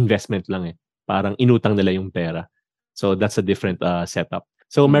investment lang Parang inutang nila yung pera. So that's a different setup.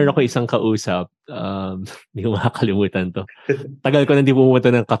 So meron ako isang kausap, hindi ko makakalimutan to. Tagal ko na hindi pumunta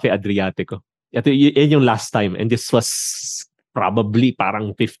ng Cafe Adriatico. Ito, yun yung last time. And this was probably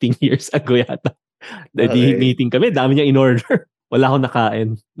parang 15 years ago yata. Di Okay. meeting kami, dami niya in order. Wala akong nakain.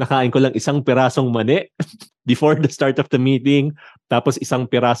 Nakain ko lang isang pirasong mani before the start of the meeting, tapos isang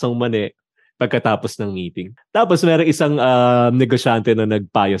pirasong mani pagkatapos ng meeting. Tapos merong isang negosyante na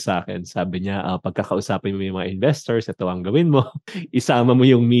nagpayo sa akin. Sabi niya, pagkakausapin mo yung mga investors, ito ang gawin mo. Isama mo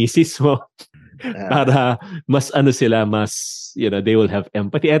yung misis mo para mas sila, mas, they will have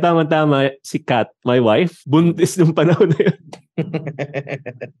empathy. Tama-tama, si Kat, my wife, buntis nung panahon na yun.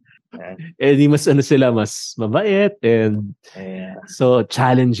 Di mas sila, mas mabait, and so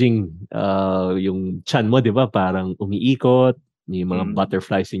challenging yung chan mo, di ba? Parang umiikot, may mga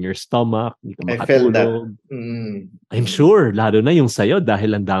butterflies in your stomach, hindi ka I felt that. makatulog. I'm sure, lalo na yung sayo,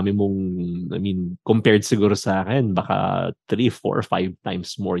 dahil ang dami mong, compared siguro sa akin, baka 3, 4, 5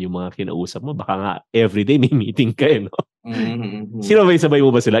 times more yung mga kinausap mo. Baka nga, everyday may meeting ka, no? Sino ba, sabay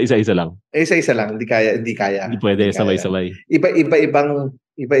mo ba sila? Isa-isa lang? Isa-isa lang, hindi kaya. Hindi pwede, sabay-sabay.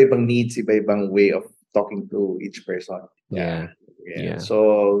 Iba-ibang needs, iba-ibang way of talking to each person. Yeah.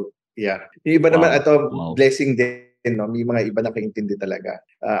 So, yeah. Yung iba naman, Wow. blessing din, no? May mga iba na kaintindi talaga.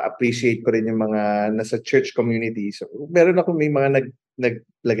 Appreciate ko rin yung mga nasa church community. So, meron ako may mga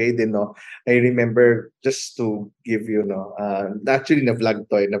naglagay din, no? I remember, just to give you, no? Actually, na-vlog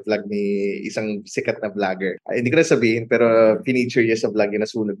ni isang sikat na vlogger. Hindi ko na sabihin, pero feature niya sa vlog niya,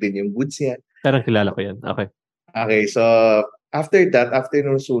 nasunog din yung goods niya. Parang kilala ko yan. Okay, so after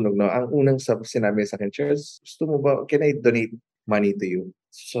nung sunog, no, ang unang sinabi sa akin, Charles, gusto mo ba, can I donate money to you?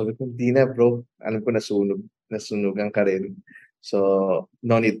 So sabi ko, di na bro, alam ko nasunugan ka rin. So,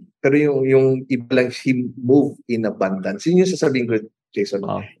 no need. Pero yung iba lang, he move in abundance. Yun yung sasabihin ko, Jason.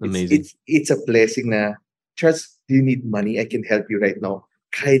 Wow, amazing. It's a blessing na, Charles, do you need money? I can help you right now.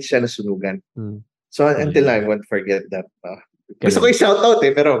 Kahit siya nasunugan. So, until now, I won't forget that. Gusto ko i-shoutout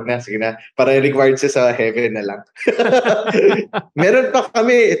pero sige na. Para required siya sa heaven na lang. Meron pa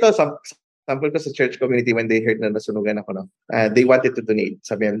kami, ito, sample ko sa church community when they heard na nasunugan ako. No? They wanted to donate.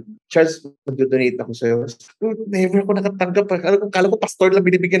 Sabi yan, Charles, mag-donate ako sa'yo. Never ako nakatanggap. Kala ko pastor lang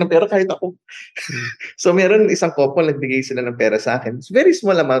binibigyan ng pera kahit ako. So meron isang couple, nagbigay sila ng pera sa akin. It's very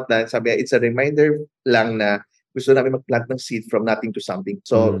small amount na. Sabi yan, it's a reminder lang na gusto namin mag-plant ng seed from nothing to something.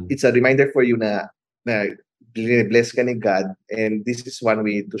 So it's a reminder for you na bless ka ni God, and this is one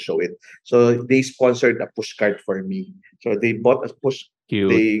way to show it. So they sponsored a push cart for me. So they bought a push. Cute.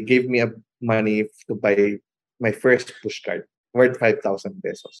 They gave me money to buy my first push cart worth 5,000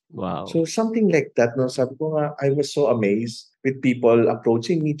 pesos. Wow. So something like that, no, sabi ko nga, I was so amazed with people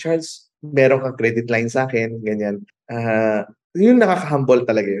approaching me, Charles, meron kang credit line sa akin, ganyan. Yun nakaka-humble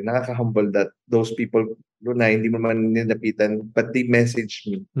talaga yun. Nakaka-humble that those people na hindi mo man nilapitan, but they messaged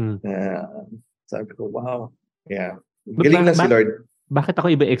me. Sabi ko, wow. Yeah. Galing na si Lord. Bakit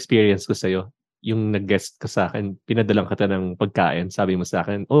ako iba experience ko sa'yo? Yung nag-guest ka sa akin, pinadalang ka ng pagkain, sabi mo sa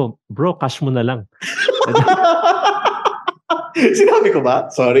akin, oh, bro, cash mo na lang. Sinabi ko ba?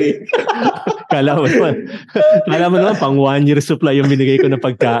 Sorry. Kala mo naman, pang 1 year supply yung binigay ko ng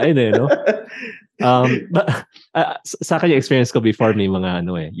pagkain, no? Sa akin yung experience ko before, may mga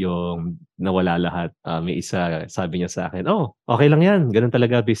yung nawala lahat. May isa, sabi niya sa akin, oh, okay lang yan, ganun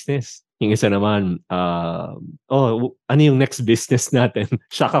talaga business. Yung isa naman, ano yung next business natin?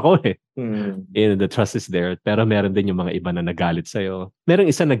 Shock ako the trust is there. Pero meron din yung mga iba na nagalit sa'yo.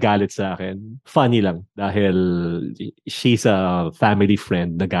 Merong isa nagalit sa akin. Funny lang. Dahil she's a family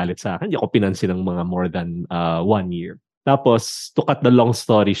friend nagalit sa akin. Hindi ako pinansin ng mga more than 1 year. Tapos, to cut the long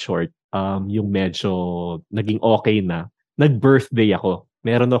story short, yung medyo naging okay na, nag-birthday ako.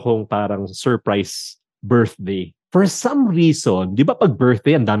 Meron akong parang surprise birthday. For some reason, di ba pag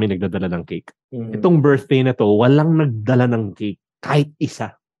birthday, ang dami nagdadala ng cake? Itong birthday na to, walang nagdala ng cake. Kahit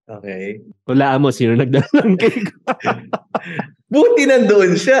isa. Okay. Walaan mo, sino nagdala ng cake? Buti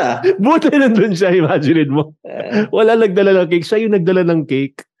nandun siya. Imagine mo. Wala nagdala ng cake. Siya yung nagdala ng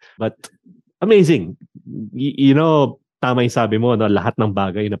cake. But, amazing. Tama yung sabi mo, lahat ng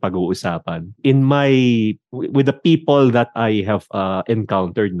bagay na pag-uusapan. With the people that I have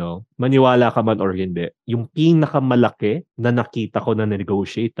encountered, maniwala ka man or hindi, yung pinakamalaki na nakita ko na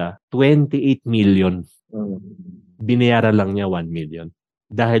negotiate, 28 million. Binayaran lang niya 1 million.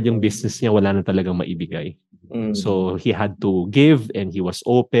 Dahil yung business niya wala na talagang maibigay. So he had to give, and he was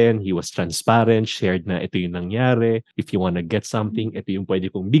open, he was transparent, shared na ito yung nangyari. If you wanna get something, ito yung pwede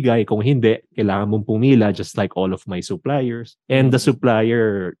kong bigay. Kung hindi, kailangan mong pumila, just like all of my suppliers. And the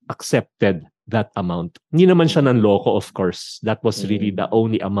supplier accepted that amount. Hindi naman siya nanloko, of course. That was really the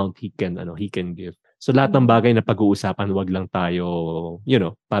only amount he can give. So lahat ng bagay na pag-uusapan, wag lang tayo,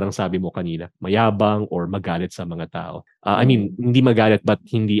 parang sabi mo kanina, mayabang or magalit sa mga tao. I mean, hindi magalit but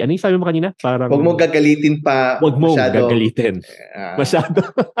hindi, ano yung sabi mo kanina? Parang, Huwag mo gagalitin pa wag mong masyado. gagalitin. Masyado.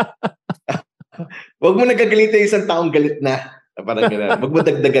 Huwag mo nagagalitin isang taong galit na. Parang gano'n. Huwag mo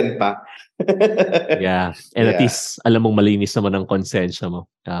dagdagan pa. Yeah. And at Yeah. least, alam mong malinis naman ang konsensya mo.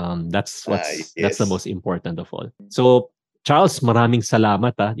 That's Yes. the most important of all. So, Charles, maraming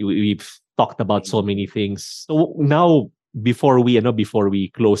salamat. We've talked about so many things. So now, before we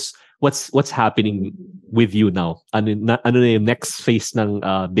close, what's happening with you now? Ano na yung next phase ng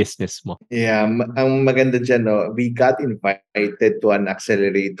business mo? Yeah, ang maganda dyan, no, we got invited to an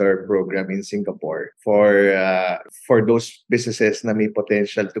accelerator program in Singapore for those businesses na may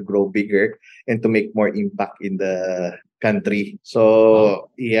potential to grow bigger and to make more impact in the country.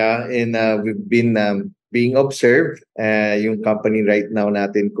 So, yeah, and we've been being observed yung company right now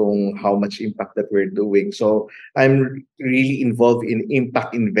natin kung how much impact that we're doing. So I'm really involved in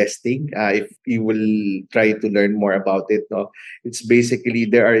impact investing. If you will try to learn more about it, no, it's basically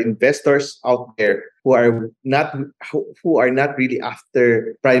there are investors out there who are not really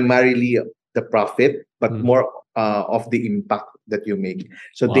after primarily the profit, but more of the impact that you make.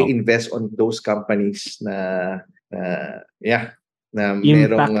 So they invest on those companies na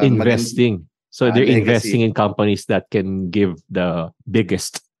impact investing. So they're legacy. investing in companies that can give the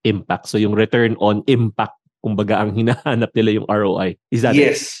biggest impact. So yung return on impact, kumbaga ang hinahanap nila yung ROI. Is that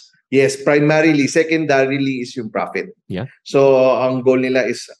it? Yes, primarily. Secondarily is yung profit. Yeah. So ang goal nila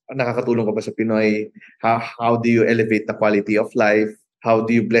is, nakakatulong ka ba sa Pinoy? How do you elevate the quality of life? How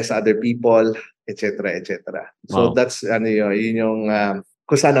do you bless other people? Etc. So that's yun yung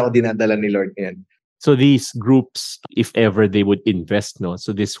kung saan ako dinadala ni Lord ngayon. So these groups, if ever they would invest,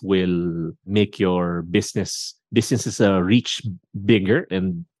 so this will make your businesses reach bigger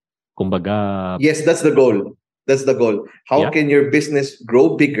and kumbaga. Yes, that's the goal. How can your business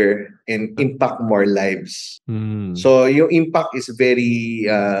grow bigger and impact more lives? So yung impact is very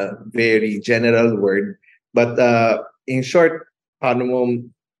very general word, but in short, paano mo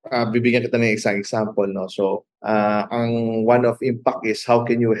bibigyan kita ng isang example, no? So ang one of impact is how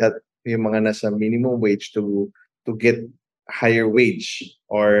can you help yung mga nasa minimum wage to get higher wage,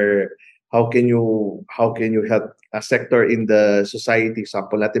 or how can you help a sector in the society,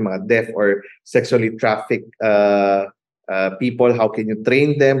 example natin mga deaf or sexually trafficked people, how can you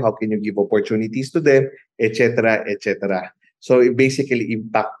train them, how can you give opportunities to them, etc. So basically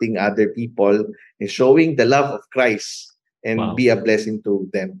impacting other people and showing the love of Christ and be a blessing to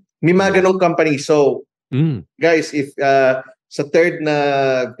them. May mga ganong company. So guys, if sa third na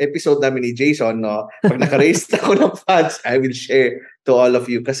episode namin ni Jason, no, pag naka-raise ako ng funds, I will share to all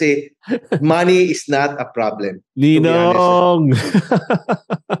of you. Kasi money is not a problem. Ninong!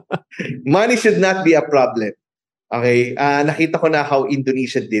 Money should not be a problem. Okay? Nakita ko na how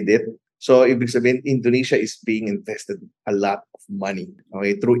Indonesia did it. So, ibig sabihin, Indonesia is being invested a lot of money.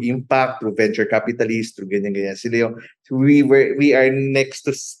 Okay? Through impact, through venture capitalists, through ganyan-ganyan. Sila yung, we are next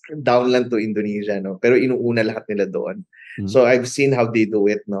to downland to Indonesia, no? Pero inuuna lahat nila doon. So I've seen how they do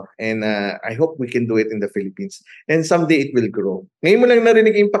it, no? And I hope we can do it in the Philippines. And someday it will grow. Ngayon mo lang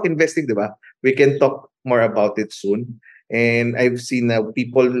narinig impact investing, di ba? We can talk more about it soon. And I've seen there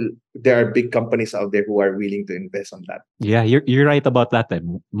are big companies out there who are willing to invest on that. Yeah, you're right about that.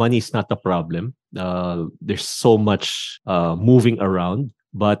 Money is not a problem. There's so much moving around,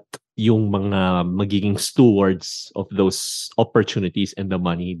 but yung mga magiging stewards of those opportunities and the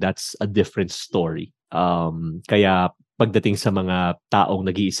money, that's a different story. Kaya pagdating sa mga taong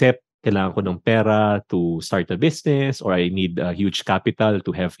nag-iisip, kailangan ko ng pera to start a business, or I need a huge capital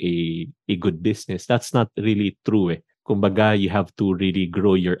to have a good business. That's not really true eh. Kumbaga, you have to really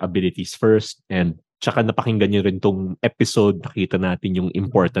grow your abilities first, and tsaka napakinggan nyo rin tong episode, nakita natin yung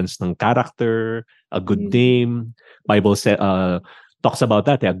importance ng character, a good name. Bible talks about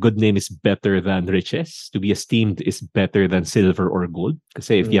that. A good name is better than riches. To be esteemed is better than silver or gold.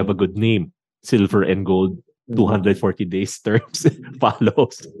 Kasi if you have a good name, silver and gold, 240 days terms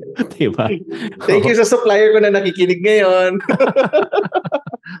follows. Diba? Thank you sa supplier ko na nakikinig ngayon.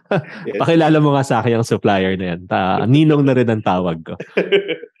 Yes. Pakilala mo nga sa akin ang supplier na yan. Ninong na rin ang tawag ko.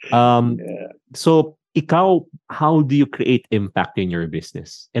 So, ikaw, how do you create impact in your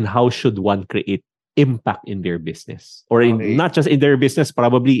business? And how should one create impact in their business? Or not just in their business,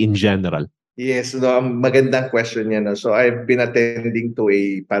 probably in general. Yes, magandang question yan. No? So I've been attending to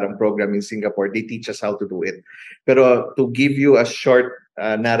a parang program in Singapore. They teach us how to do it. Pero to give you a short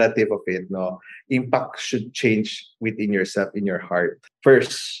narrative of it, no, impact should change within yourself, in your heart.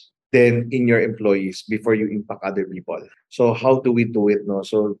 First, then in your employees before you impact other people. So how do we do it, no?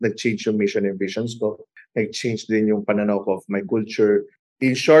 So nag-change yung mission and visions ko. Nag-change din yung pananaw ko of my culture.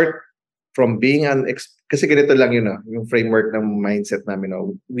 In short, from being kasi ganito lang yun, no? Yung framework ng mindset namin,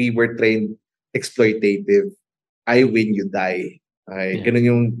 no? We were trained exploitative. I win, you die. Okay? Ganun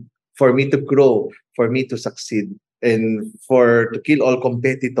yung, for me to grow, for me to succeed, and to kill all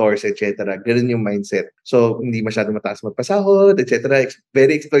competitors, etc. Ganun yung mindset. So, hindi masyado mataas magpasahod, etc.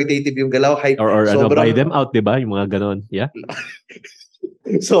 Very exploitative yung galaw. Or buy them out, di ba? Yung mga ganon. Yeah.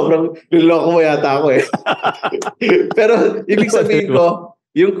 Sobrang niloko mo yata ako eh. Pero, ibig sabihin ko,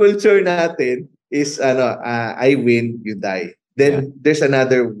 yung culture natin is, I win, you die. Then, there's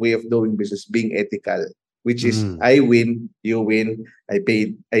another way of doing business, being ethical. Which is I win, you win, I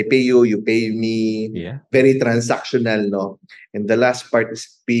pay you, you pay me. Yeah. Very transactional, no? And the last part is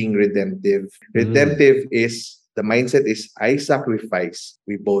being redemptive. Redemptive is the mindset is I sacrifice,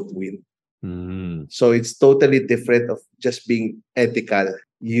 we both win. So it's totally different of just being ethical.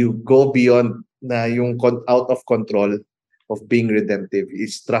 You go beyond na yung out of control of being redemptive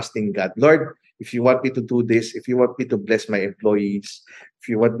is trusting God. Lord, if you want me to do this, if you want me to bless my employees, if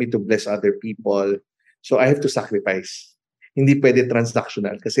you want me to bless other people, so I have to sacrifice. Hindi pwede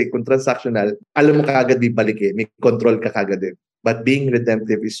transactional. Kasi kung transactional, alam mo kaagad di balik eh. May control ka kaagad eh. But being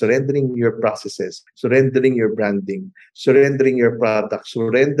redemptive is surrendering your processes, surrendering your branding, surrendering your product,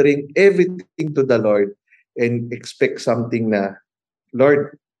 surrendering everything to the Lord and expect something na,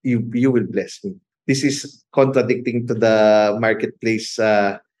 Lord, you will bless me. This is contradicting to the marketplace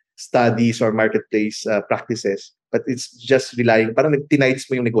studies or marketplace practices. But it's just relying, parang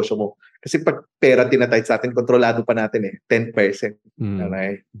nag-tinights mo yung negosyo mo. Kasi pag pera tinatight sa atin, kontrolado pa natin eh, 10%.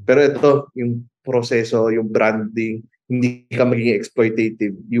 Okay? Pero ito, yung proseso, yung branding, hindi ka magiging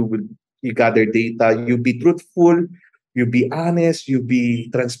exploitative. You gather data, you be truthful, you be honest, you be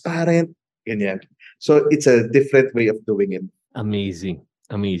transparent, ganyan. So it's a different way of doing it. Amazing.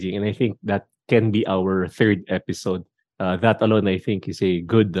 And I think that can be our third episode. That alone, I think, is a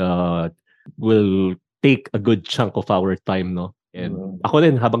good, will take a good chunk of our time, no? And ako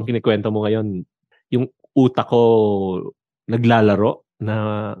din, habang kinikwento mo ngayon, yung utak ko naglalaro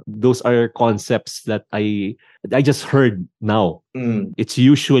na those are concepts that I just heard now. It's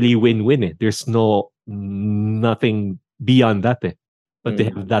usually win-win eh. There's nothing beyond that eh. But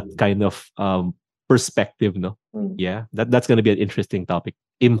they have that kind of perspective, no? Yeah, that's gonna be an interesting topic.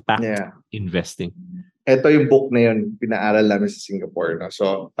 Impact investing. Ito yung book na yun, pinaaral namin sa Singapore. No?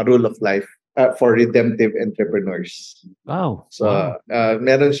 So, A Rule of Life for Redemptive Entrepreneurs. Wow. So,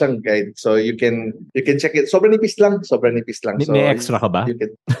 meron siyang guide. So, you can check it. Sobrang nipis lang. So, may extra ka ba?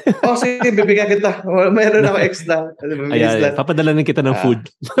 Sige, bibigyan kita. Meron ako extra. Papadala kita ng food.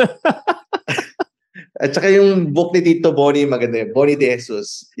 At saka yung book ni Tito Bonnie, maganda yun. Bonnie De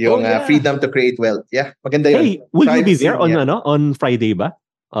Jesus. Yung Freedom to Create Wealth. Yeah, maganda yun. Hey, will you be there on Friday ba?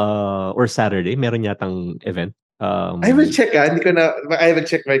 Or Saturday? Meron yatang event. I will check. I will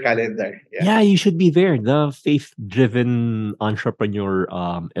check my calendar. Yeah, you should be there. The faith-driven entrepreneur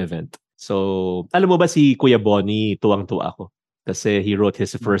event. So, alam mo ba si Kuya Bonnie, tuwang-tuwa ako. Kasi he wrote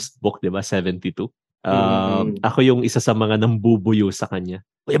his first book, di ba? 72. Ako yung isa sa mga nambubuyo sa kanya.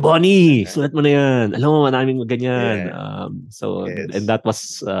 Kuya Bonnie, sulat mo na yan. Alam mo, maraming ganyan. And that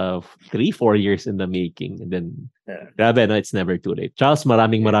was 3-4 years in the making. And then, grabe, no? It's never too late. Charles,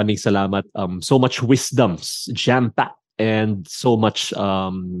 maraming salamat. So much wisdoms, jam-packed, and so much,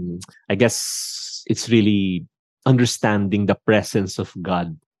 I guess, it's really understanding the presence of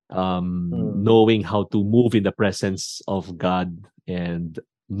God. Knowing how to move in the presence of God and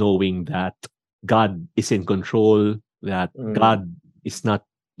knowing that God is in control, that God is not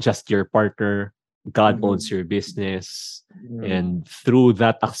just your partner, God owns your business. And through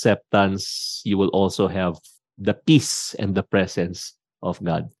that acceptance, you will also have the peace and the presence of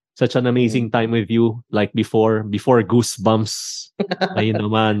God. Such an amazing time with you. Like before goosebumps. Ayun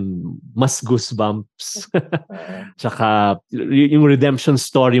naman, mas goosebumps. Tsaka yung redemption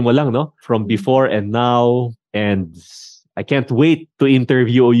story mo lang, no? From before and now. And I can't wait to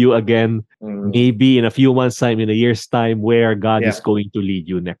interview you again. Maybe in a few months' time, in a year's time, where God is going to lead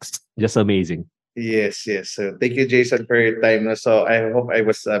you next. Just amazing. Yes. So thank you, Jason, for your time. So I hope I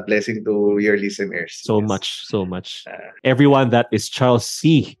was a blessing to your listeners. So much. Everyone, that is Charles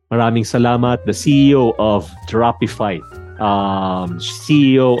C. Maraming salamat, the CEO of Dropify.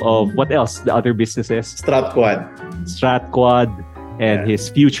 CEO of what else? The other businesses? Stratquad. And his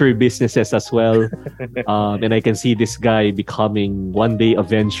future businesses as well. And I can see this guy becoming one day a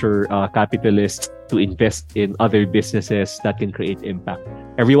venture capitalist. to invest in other businesses that can create impact.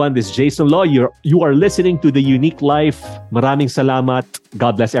 Everyone, this is Jason Law. You are listening to The Unique Life. Maraming salamat.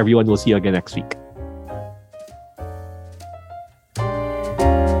 God bless everyone. We'll see you again next week.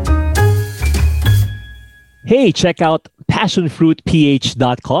 Hey, check out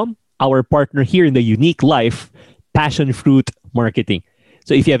passionfruitph.com, our partner here in The Unique Life, Passion Fruit Marketing.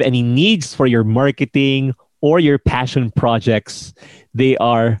 So if you have any needs for your marketing or your passion projects, they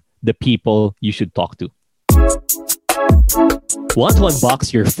are the people you should talk to. Want to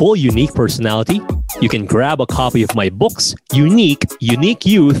unbox your full unique personality? You can grab a copy of my books, Unique, Unique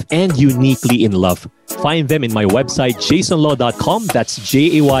Youth, and Uniquely in Love. Find them in my website, jasonlaw.com. That's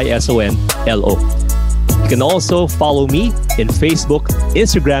JAYSONLO. You can also follow me in Facebook,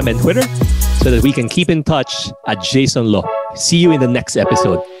 Instagram, and Twitter so that we can keep in touch at Jason Law. See you in the next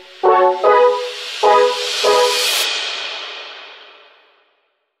episode.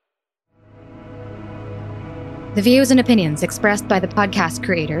 The views and opinions expressed by the podcast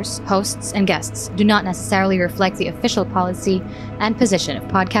creators, hosts, and guests do not necessarily reflect the official policy and position of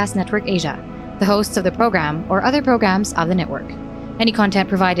Podcast Network Asia, the hosts of the program, or other programs of the network. Any content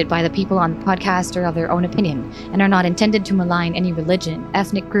provided by the people on the podcast are of their own opinion and are not intended to malign any religion,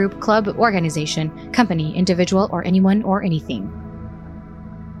 ethnic group, club, organization, company, individual, or anyone or anything.